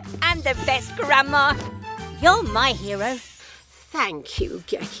 And the best Grandma. You're my hero. Thank you,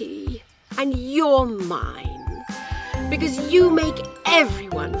 Gecky. And you're mine. because you make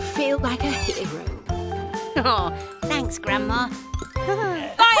everyone feel like a hero. Oh, thanks, Grandma.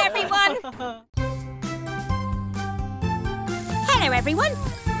 Bye, everyone. Hello, everyone.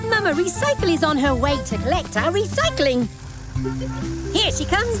 Mama Recycle is on her way to collect our recycling. Here she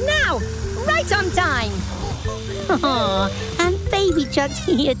comes now, right on time. Oh, and Baby Truck's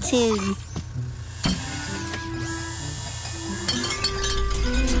here too.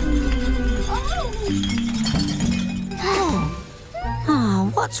 Oh,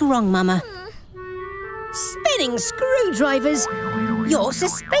 what's wrong, Mama? Spinning screwdrivers! Your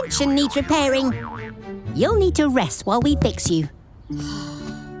suspension needs repairing. You'll need to rest while we fix you.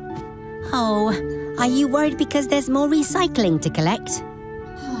 Oh, are you worried because there's more recycling to collect?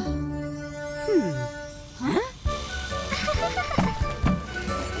 Huh?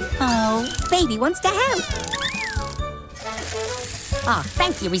 Oh, Baby wants to help. Ah,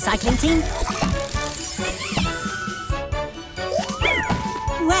 thank you, recycling team.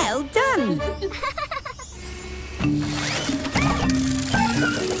 Well done.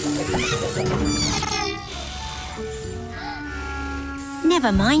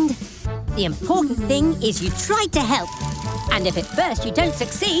 Never mind. The important thing is you tried to help. And if at first you don't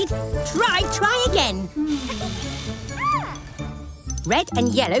succeed, try again. Red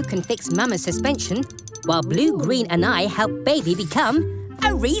and yellow can fix Mama's suspension, while blue, green and I help Baby become a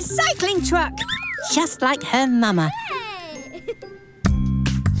recycling truck. Just like her Mama.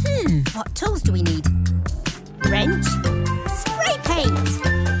 What tools do we need? Wrench, spray paint.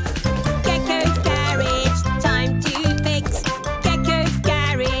 Gecko's Garage, time to fix. Gecko's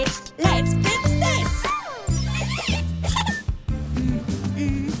Garage, let's fix this.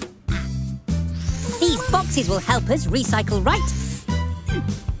 These boxes will help us recycle right.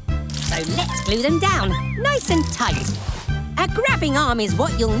 So let's glue them down, nice and tight. A grabbing arm is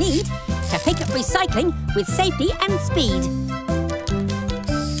what you'll need to pick up recycling with safety and speed.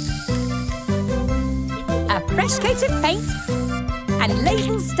 A fresh coat of paint and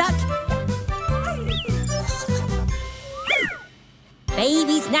labels stuck.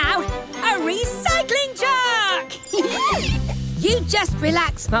 Baby's now a recycling truck! You just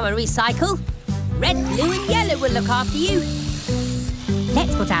relax, Mama Recycle. Red, blue and yellow will look after you.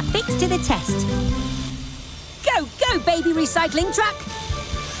 Let's put our fix to the test. Go, go, Baby Recycling Truck!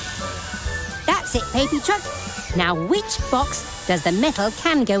 That's it, Baby Truck. Now which box does the metal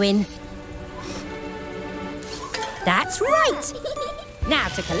can go in? That's right! Now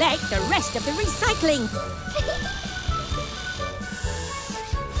to collect the rest of the recycling.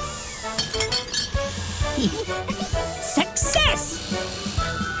 Success!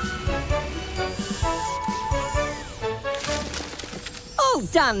 All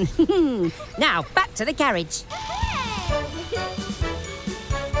done. Now back to the garage.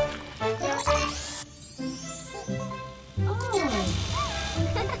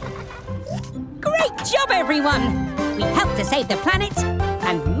 Great job, everyone! We helped to save the planet,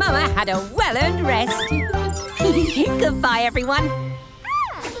 and Mama had a well-earned rest. Goodbye, everyone.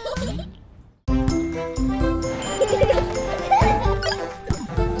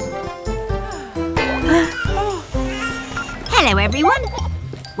 Hello, everyone.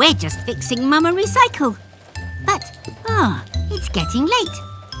 We're just fixing Mama Recycle. But, it's getting late.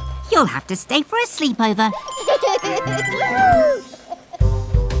 You'll have to stay for a sleepover.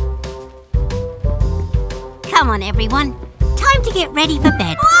 Come on, everyone. Time to get ready for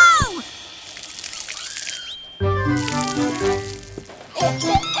bed. Whoa!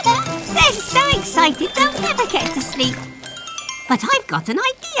 They're so excited they'll never get to sleep. But I've got an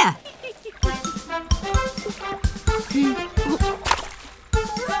idea.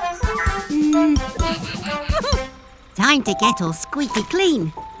 Time to get all squeaky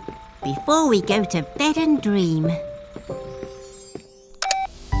clean before we go to bed and dream.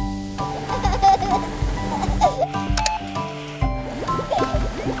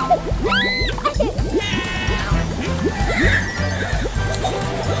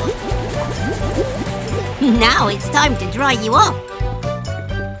 Now it's time to dry you off.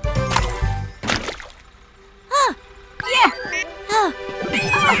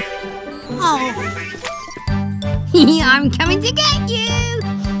 I'm coming to get you!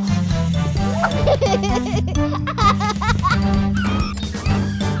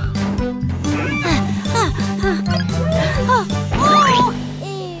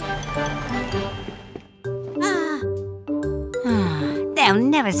 They'll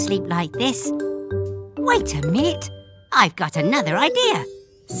never sleep like this. Wait a minute. I've got another idea.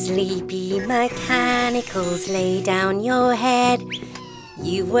 Sleepy mechanicals, lay down your head.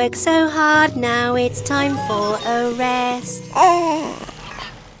 You've worked so hard, now it's time for a rest.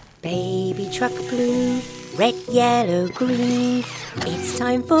 Baby truck blue, red, yellow, green. It's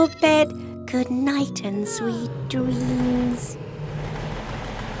time for bed. Good night and sweet dreams.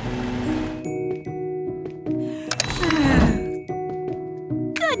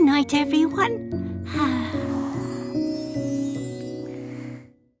 Good night, everyone.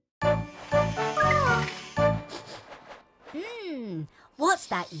 What's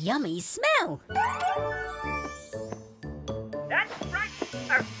that yummy smell? That's right,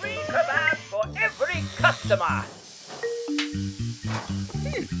 a free kebab for every customer.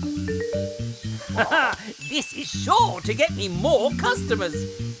 This is sure to get me more customers.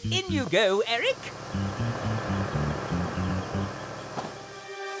 In you go, Eric.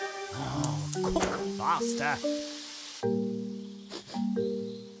 Oh, cook faster.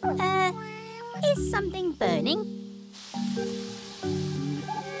 Is something burning?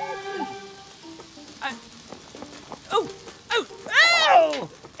 Oh!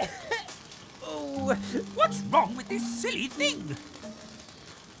 Oh, what's wrong with this silly thing?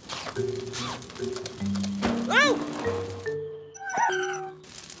 Oh!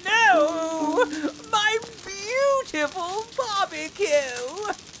 No! My beautiful barbecue!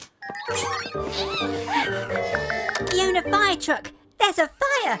 Fiona fire truck, there's a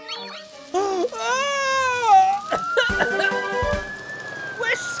fire.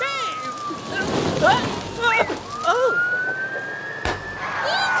 We're saved!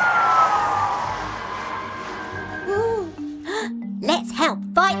 Let's help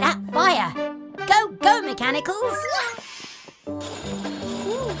fight that fire. Go, go, mechanicals.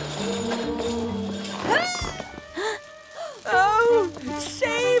 Oh,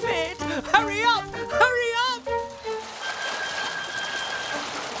 save it! Hurry up! Hurry up!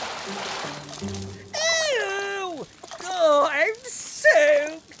 Ew! Oh, I'm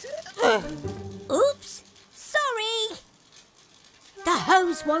soaked. Oops, sorry. The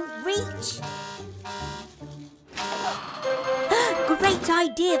hose won't reach. Great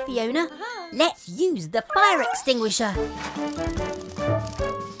idea, Fiona. Let's use the fire extinguisher.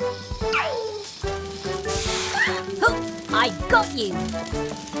 Oh, I got you.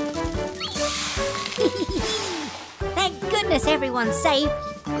 Thank goodness everyone's safe.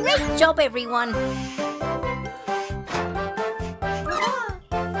 Great job, everyone.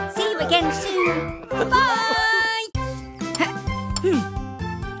 See you again soon. Bye.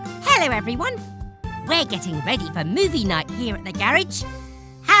 Hello, everyone. We're getting ready for movie night here at the garage.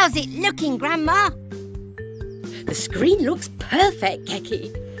 How's it looking, Grandma? The screen looks perfect,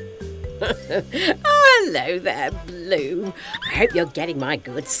 Gecky. Oh, hello there, Blue. I hope you're getting my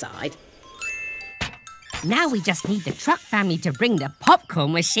good side. Now we just need the truck family to bring the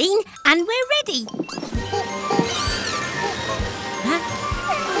popcorn machine and we're ready.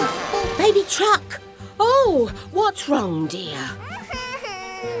 Huh? Baby Truck! Oh, what's wrong, dear?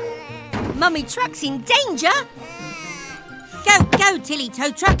 Mummy Truck's in danger. Go, go, Tilly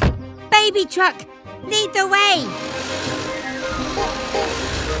Tow Truck. Baby Truck, lead the way.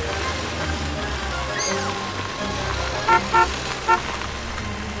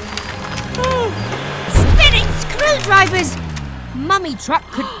 Spinning screwdrivers. Mummy Truck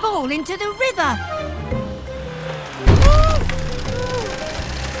could fall into the river.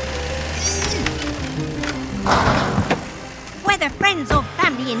 Whether friends or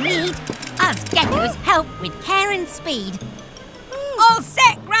family in need, us geckos help with care and speed. All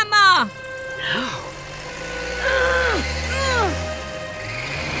set, Grandma!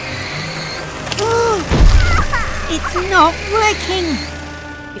 It's not working.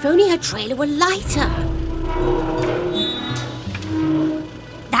 If only her trailer were lighter.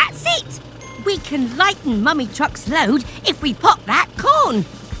 That's it. We can lighten Mummy Truck's load if we pop that corn.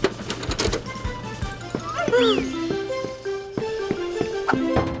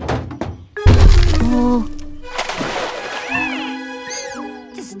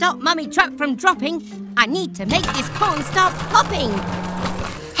 To stop Mummy Truck from dropping, I need to make this corn start popping.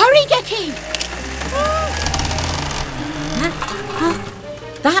 Hurry, Gecky!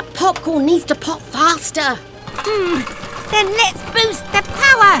 That popcorn needs to pop faster. Then let's boost the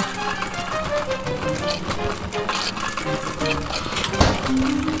power.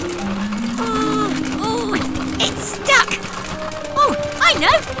 Oh, it's stuck. Oh, I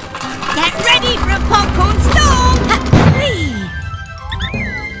know. Get ready for a popcorn storm.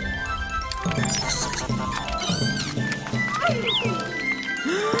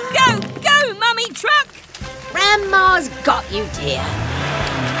 Go, go, Mummy Truck. Grandma's got you, dear.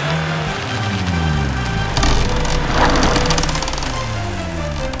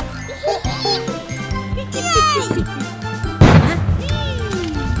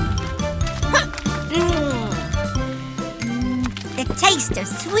 The taste of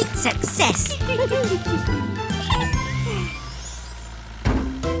sweet success.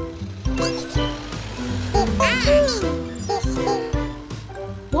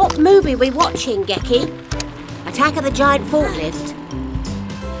 What movie are we watching, Gecky? Attack of the Giant Forklift?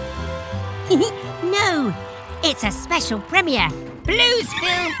 No, it's a special premiere. Blue's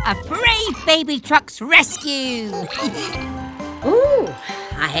film, A Brave Baby Truck's Rescue. Ooh,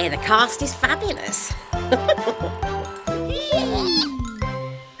 I hear the cast is fabulous.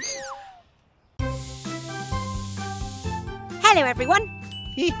 Hello, everyone.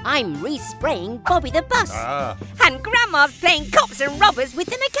 I'm re-spraying Bobby the bus. And Grandma's playing cops and robbers with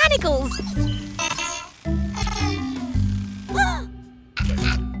the mechanicals.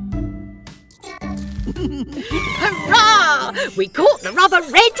 Hurrah! We caught the robber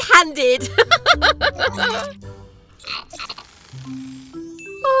red-handed.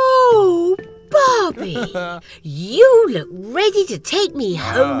 Oh, Bobby, you look ready to take me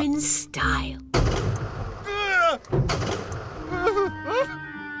home in style.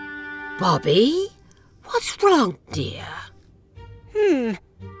 Bobby, what's wrong, dear?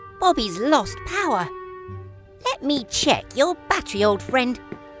 Bobby's lost power. Let me check your battery, old friend.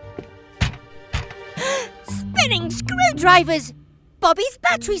 Spinning screwdrivers! Bobby's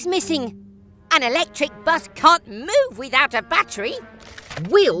battery's missing. An electric bus can't move without a battery.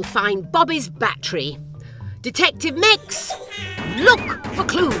 We'll find Bobby's battery. Detective Mix, look for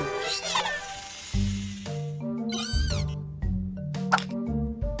clues.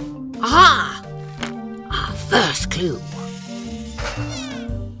 Aha! Our first clue.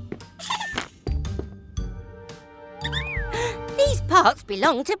 These parts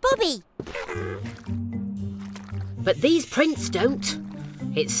belong to Bobby. But these prints don't.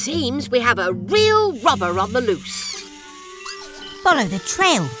 It seems we have a real robber on the loose. Follow the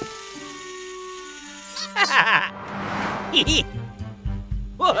trail.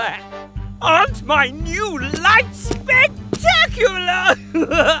 Aren't my new lights spectacular?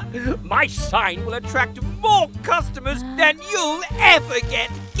 My sign will attract more customers than you'll ever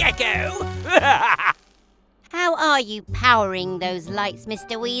get, Gecko. How are you powering those lights,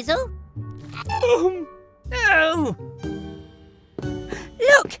 Mr. Weasel? Oh.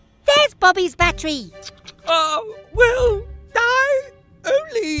 Look, there's Bobby's battery. Well, I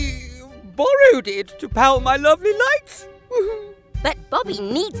only borrowed it to power my lovely lights. But Bobby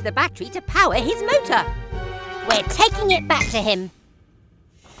needs the battery to power his motor. We're taking it back to him.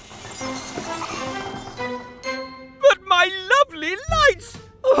 But my lovely lights!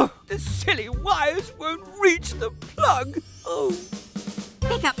 Oh, the silly wires won't reach the plug. Oh.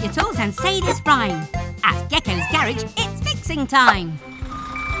 Pick up your tools and say this rhyme. At Gecko's Garage, it's fixing time.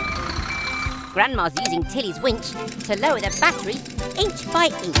 Grandma's using Tilly's winch to lower the battery inch by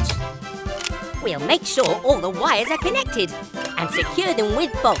inch. We'll make sure all the wires are connected and secure them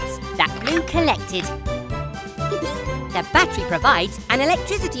with bolts that Blue collected. The battery provides an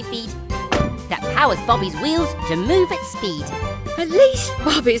electricity feed that powers Bobby's wheels to move at speed. At least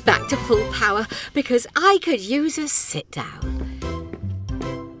Bobby's back to full power because I could use a sit-down.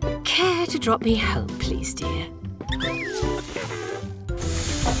 Care to drop me home, please, dear?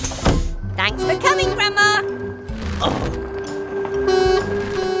 Thanks for coming, Grandma.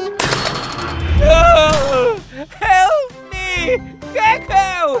 Oh, help me!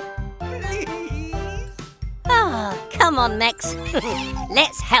 Gecko! Please! Oh, come on, Mex.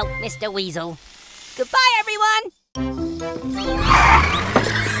 Let's help Mr. Weasel. Goodbye, everyone.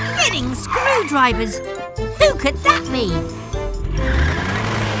 Spinning screwdrivers. Who could that be?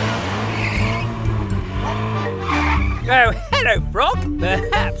 Oh, hello, Frog.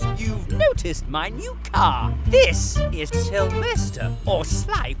 Perhaps you've noticed my new car. This is Sylvester, or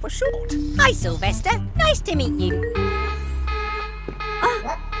Sly for short. Hi, Sylvester. Nice to meet you.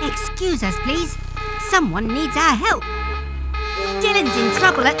 Excuse us, please. Someone needs our help. Dylan's in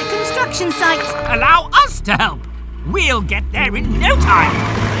trouble at the construction site. Allow us to help. We'll get there in no time.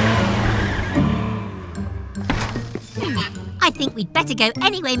 I think we'd better go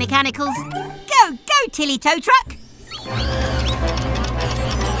anyway, Mechanicals. Go, Tilly Tow Truck.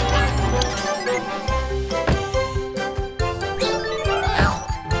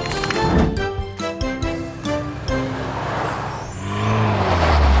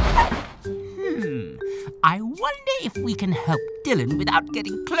 I wonder if we can help Dylan without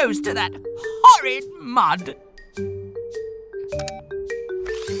getting close to that horrid mud.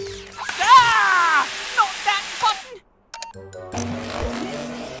 Ah! Not that button!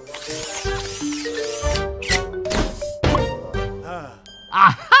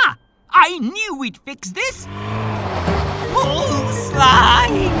 Aha! I knew we'd fix this! Pull,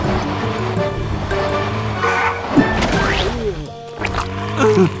 Sly!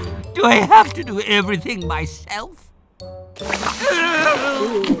 Do I have to do everything myself?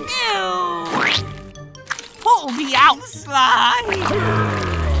 Pull me out, Sly!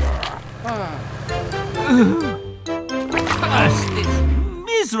 Curse this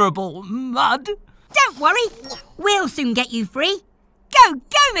miserable mud. Don't worry, we'll soon get you free. Go,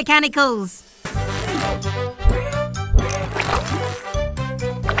 go, Mechanicals!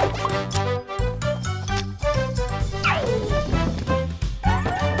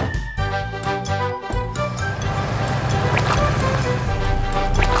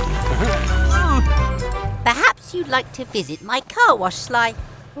 Perhaps you'd like to visit my car wash, Sly.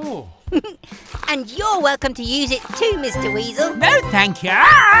 Oh. And you're welcome to use it too, Mr. Weasel. No, thank you.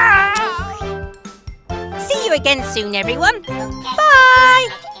 See you again soon, everyone. Bye!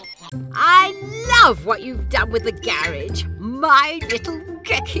 I love what you've done with the garage, my little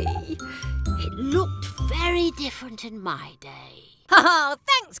Gecky. It looked very different in my day. Oh,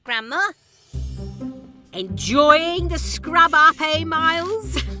 thanks, Grandma. Enjoying the scrub up, eh,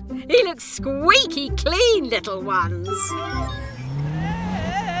 Miles? He looks squeaky clean, little ones.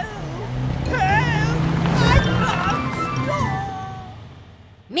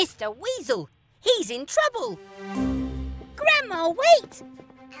 Mr. Weasel, he's in trouble. Grandma, wait!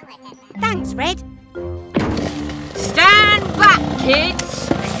 Thanks, Red. Stand back, kids.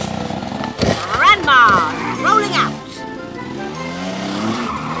 Grandma's rolling out.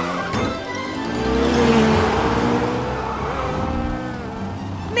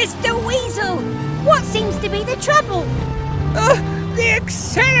 Mr. Weasel, what seems to be the trouble? The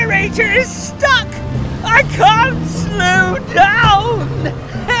accelerator is stuck. I can't slow down.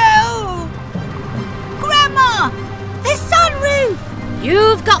 Help! Grandma, the sunroof!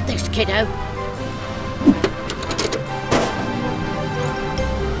 You've got this, kiddo.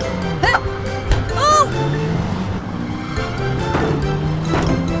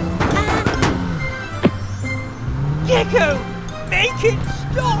 Gecko, make it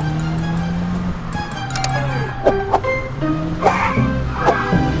stop.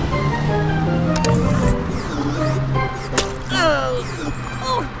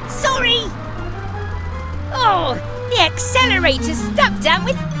 Oh, sorry! Oh, the accelerator's stuck down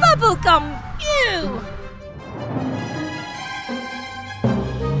with bubble gum! Ew!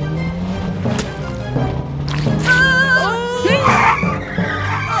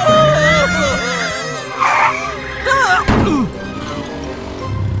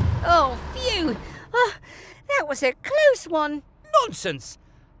 Oh, phew! Oh, that was a close one. Nonsense.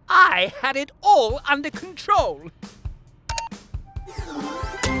 I had it all under control.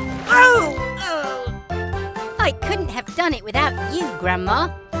 I couldn't have done it without you, Grandma.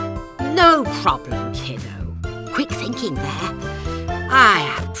 No problem, kiddo. Quick thinking there.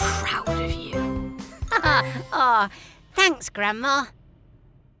 I am proud of you. Oh, thanks, Grandma.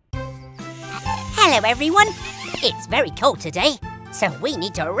 Hello, everyone. It's very cold today, so we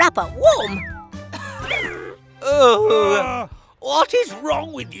need to wrap up warm. What is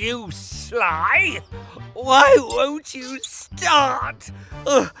wrong with you, Sly? Why won't you start?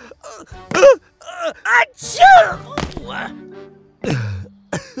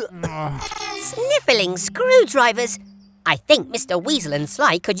 Sniffling screwdrivers. I think Mr. Weasel and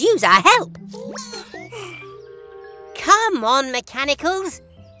Sly could use our help. Come on, Mechanicals.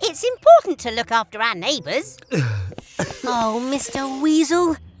 It's important to look after our neighbours. Oh, Mr.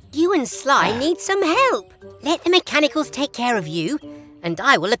 Weasel, you and Sly need some help. Let the Mechanicals take care of you, and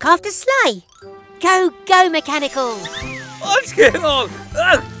I will look after Sly. Go, go, Mechanicals. What's going on?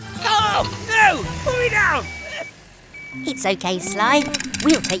 Oh, no! Put me down! It's okay, Sly.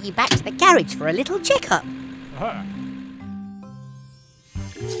 We'll take you back to the garage for a little checkup.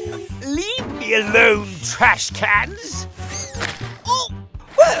 Leave me alone, trash cans! Oh,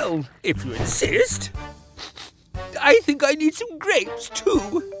 well, if you insist. I think I need some grapes,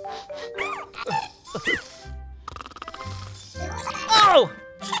 too. Oh!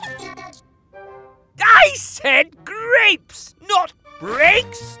 I said grapes, not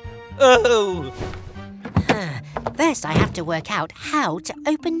brakes! Oh! First, I have to work out how to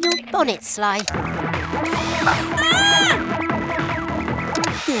open your bonnet, Sly.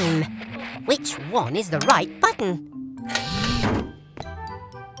 Which one is the right button?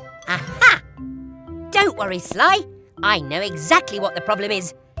 Aha! Don't worry, Sly. I know exactly what the problem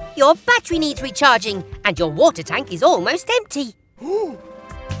is. Your battery needs recharging, and your water tank is almost empty.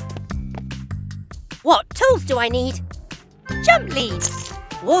 What tools do I need? Jump leads,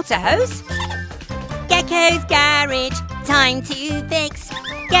 water hose. Gecko's Garage, time to fix.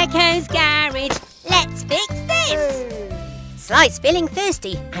 Gecko's Garage, let's fix this. Sly's feeling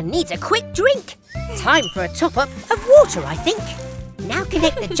thirsty and needs a quick drink. Time for a top-up of water, I think. Now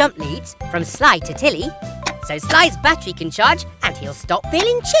connect the jump leads from Sly to Tilly, so Sly's battery can charge and he'll stop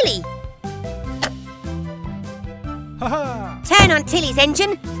feeling chilly. Turn on Tilly's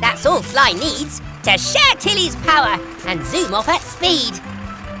engine, that's all Sly needs. to share Tilly's power and zoom off at speed.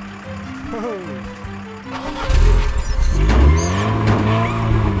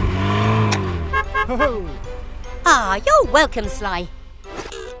 Ah, you're welcome, Sly.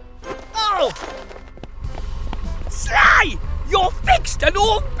 Oh! Sly! You're fixed and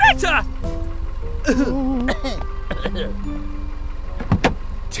all better!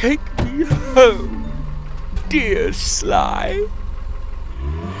 Take me home, dear Sly.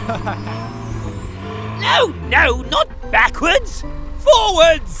 No, not backwards!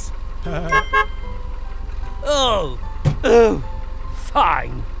 Forwards! Oh,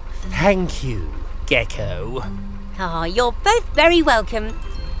 fine. Thank you, Gecko. Ah, you're both very welcome.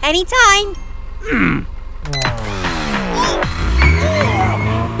 Anytime.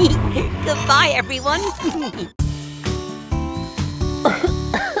 Goodbye, everyone.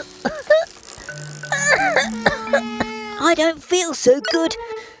 I don't feel so good.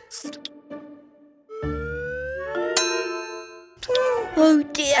 Oh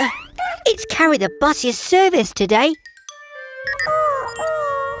dear, it's Carry the Bus's service today.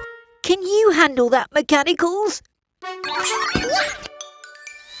 Can you handle that, Mechanicals?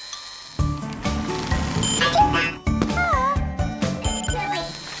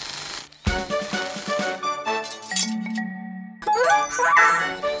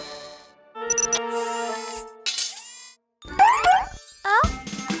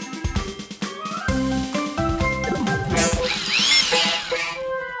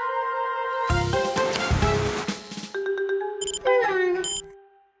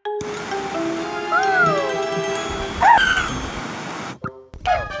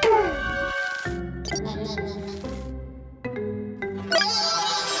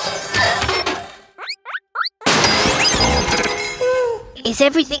 Is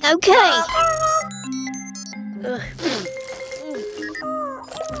everything okay?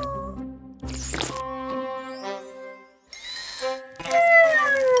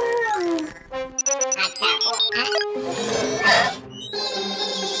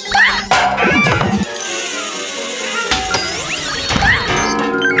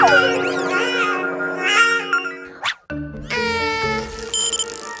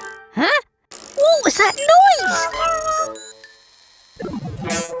 Huh? What was that noise?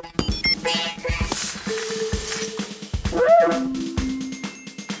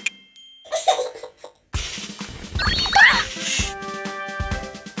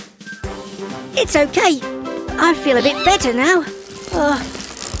 It's okay. I feel a bit better now. Huh?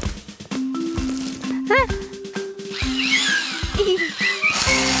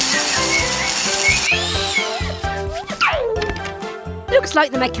 Looks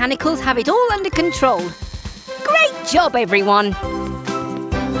like the Mechanicals have it all under control. Great job, everyone.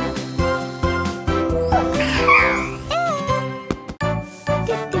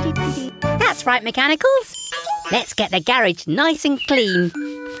 That's right, Mechanicals. Let's get the garage nice and clean.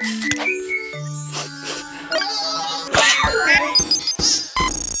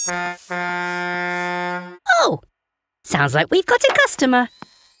 Oh, sounds like we've got a customer.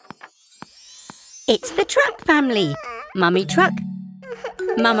 It's the Truck family. Mummy Truck,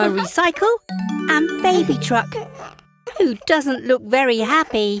 Mama Recycle, and Baby Truck, who doesn't look very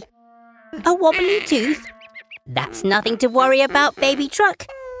happy. A wobbly tooth? That's nothing to worry about, Baby Truck.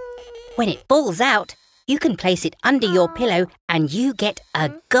 When it falls out, you can place it under your pillow and you get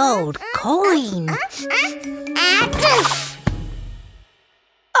a gold coin.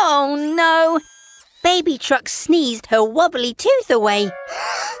 Oh no! Baby Truck sneezed her wobbly tooth away.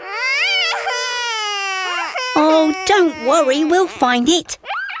 Oh, don't worry, we'll find it.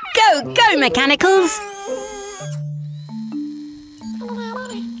 Go, go, Mechanicals!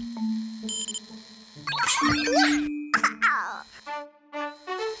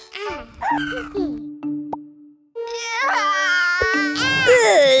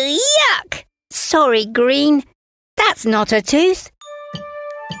 Ugh, yuck! Sorry, Green. That's not a tooth.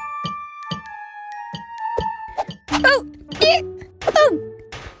 Oh! Oh!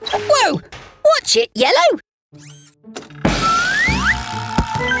 Whoa! Watch it, Yellow!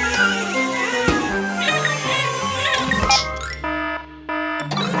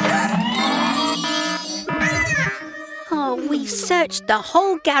 Oh, we've searched the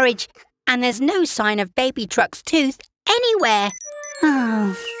whole garage and there's no sign of Baby Truck's tooth anywhere.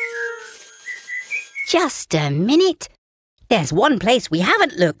 Oh. Just a minute. There's one place we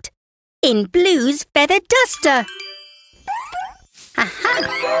haven't looked. In Blue's feather duster. Aha!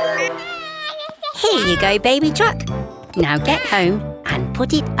 Here you go, Baby Truck. Now get home and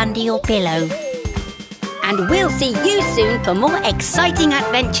put it under your pillow. And we'll see you soon for more exciting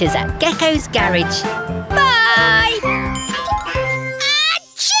adventures at Gecko's Garage. Bye!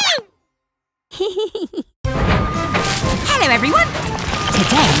 Achoo! Hello, everyone.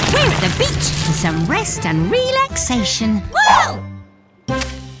 Today, we're at the beach for some rest and relaxation. Whoa!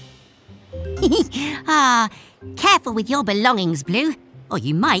 Careful with your belongings, Blue, or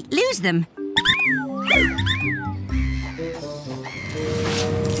you might lose them.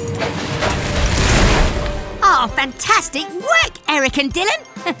 Oh, fantastic work, Eric and Dylan.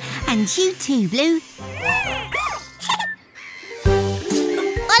 And you too, Blue.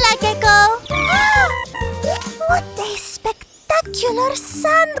 Hola, Gecko! What a spectacular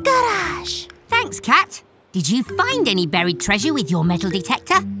sand garage! Thanks, Cat. Did you find any buried treasure with your metal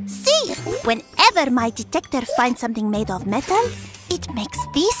detector? See, whenever my detector finds something made of metal, it makes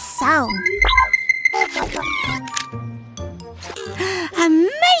this sound.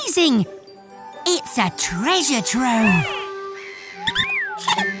 Amazing! It's a treasure trove.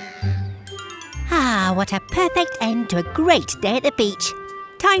 Ah, what a perfect end to a great day at the beach.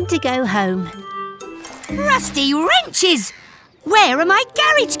 Time to go home. Rusty wrenches! Where are my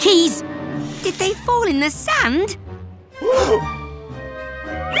garage keys? Did they fall in the sand?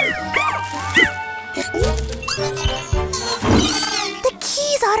 The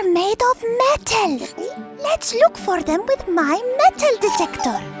keys are made of metal. Let's look for them with my metal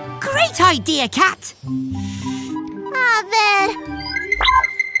detector. Great idea, Cat. Ah, there.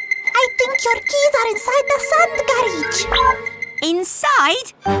 I think your keys are inside the sand garage.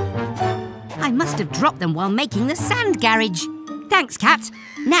 Inside? I must have dropped them while making the sand garage. Thanks, Cat.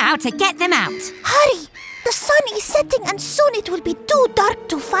 Now to get them out. Hurry! The sun is setting and soon it will be too dark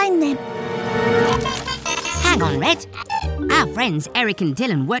to find them. Hang on, Red. Our friends Eric and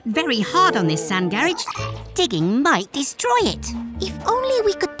Dylan worked very hard on this sand garage. Digging might destroy it. If only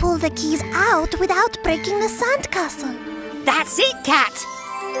we could pull the keys out without breaking the sandcastle. That's it, Cat.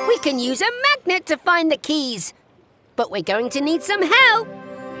 We can use a magnet to find the keys. But we're going to need some help.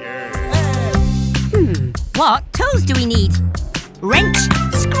 What tools do we need? Wrench,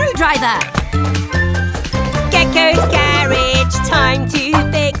 screwdriver. Gecko's Garage, time to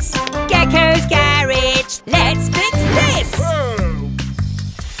fix. Gecko's Garage, let's fix this.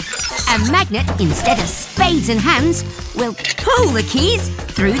 A magnet instead of spades and hands will pull the keys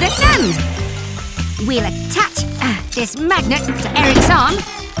through the sand. We'll attach this magnet to Eric's arm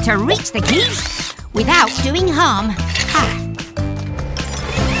to reach the keys without doing harm.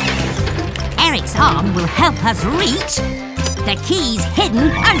 Eric's arm will help us reach the keys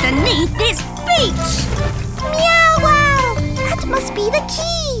hidden underneath this beach. Meow wow! That must be the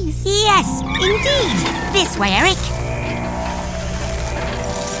keys. Yes, indeed. This way, Eric.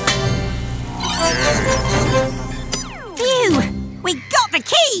 Phew! We got the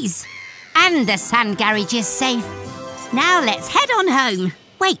keys! And the sand garage is safe. Now let's head on home.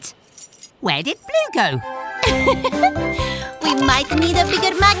 Wait, where did Blue go? We might need a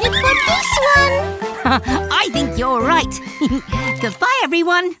bigger magnet for this one. I think you're right. Goodbye,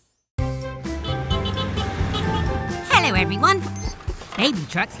 everyone. Hello, everyone. Baby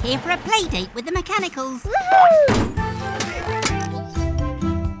Truck's here for a play date with the mechanicals.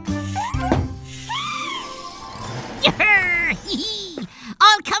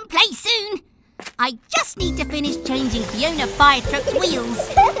 I'll come play soon. I just need to finish changing Fiona Fire Truck's wheels.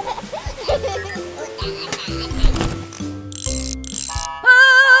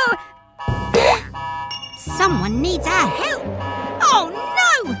 Oh! Someone needs our help. Oh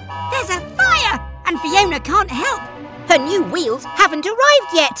no! There's a fire and Fiona can't help. Her new wheels haven't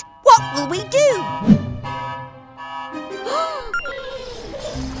arrived yet. What will we do?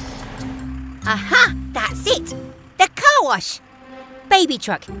 Aha! That's it! The car wash! Baby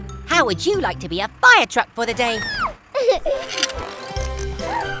Truck, how would you like to be a fire truck for the day?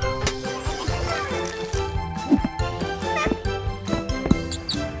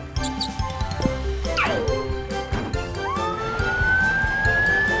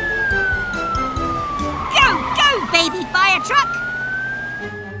 Go, go, baby fire truck!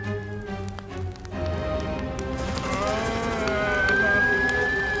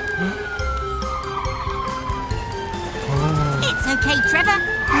 It's okay, Trevor.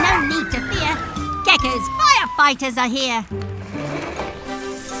 No need to fear. Gecko's firefighters are here.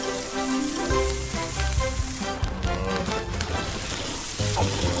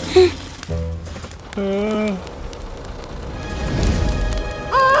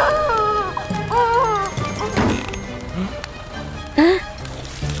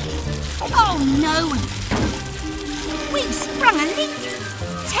 Oh no! We've sprung a leak!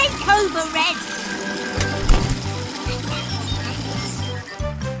 Take over, Red!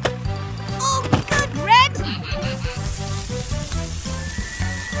 Oh, good, Red!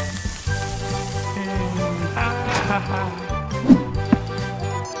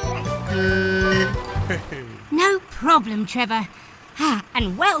 No problem, Trevor. Ah,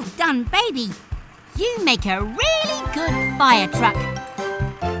 and well done, baby. You make a really good fire truck.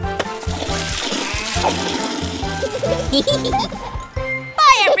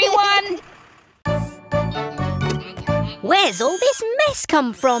 Bye, everyone. Where's all this mess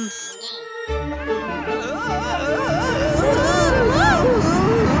come from?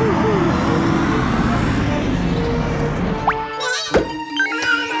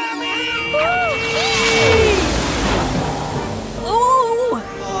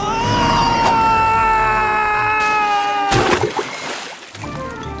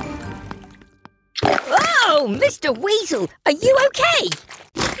 Oh, Mr. Weasel, are you okay?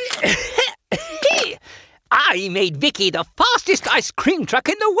 I made Vicky the fastest ice cream truck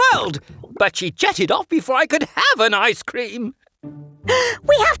in the world, but she jetted off before I could have an ice cream.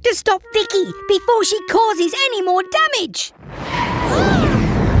 We have to stop Vicky before she causes any more damage.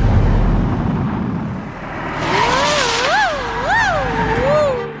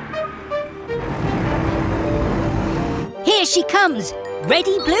 Here she comes.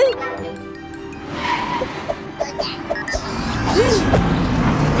 Ready, Blue?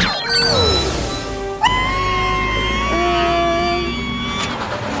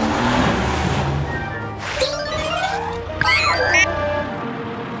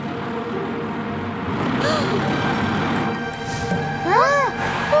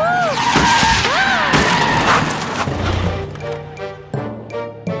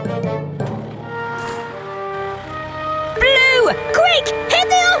 Blue, quick, hit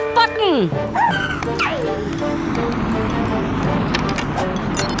the off button.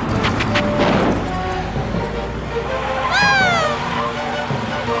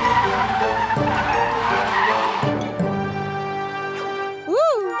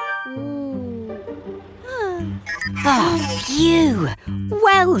 Oh, phew.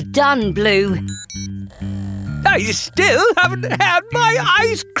 Well done, Blue. I still haven't had my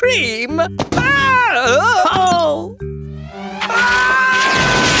ice cream. Oh!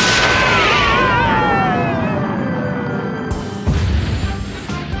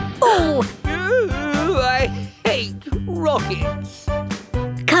 Oh, I hate rockets.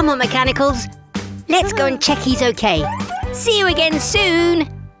 come on, Mechanicals. Let's go and check he's okay. See you again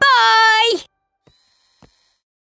soon.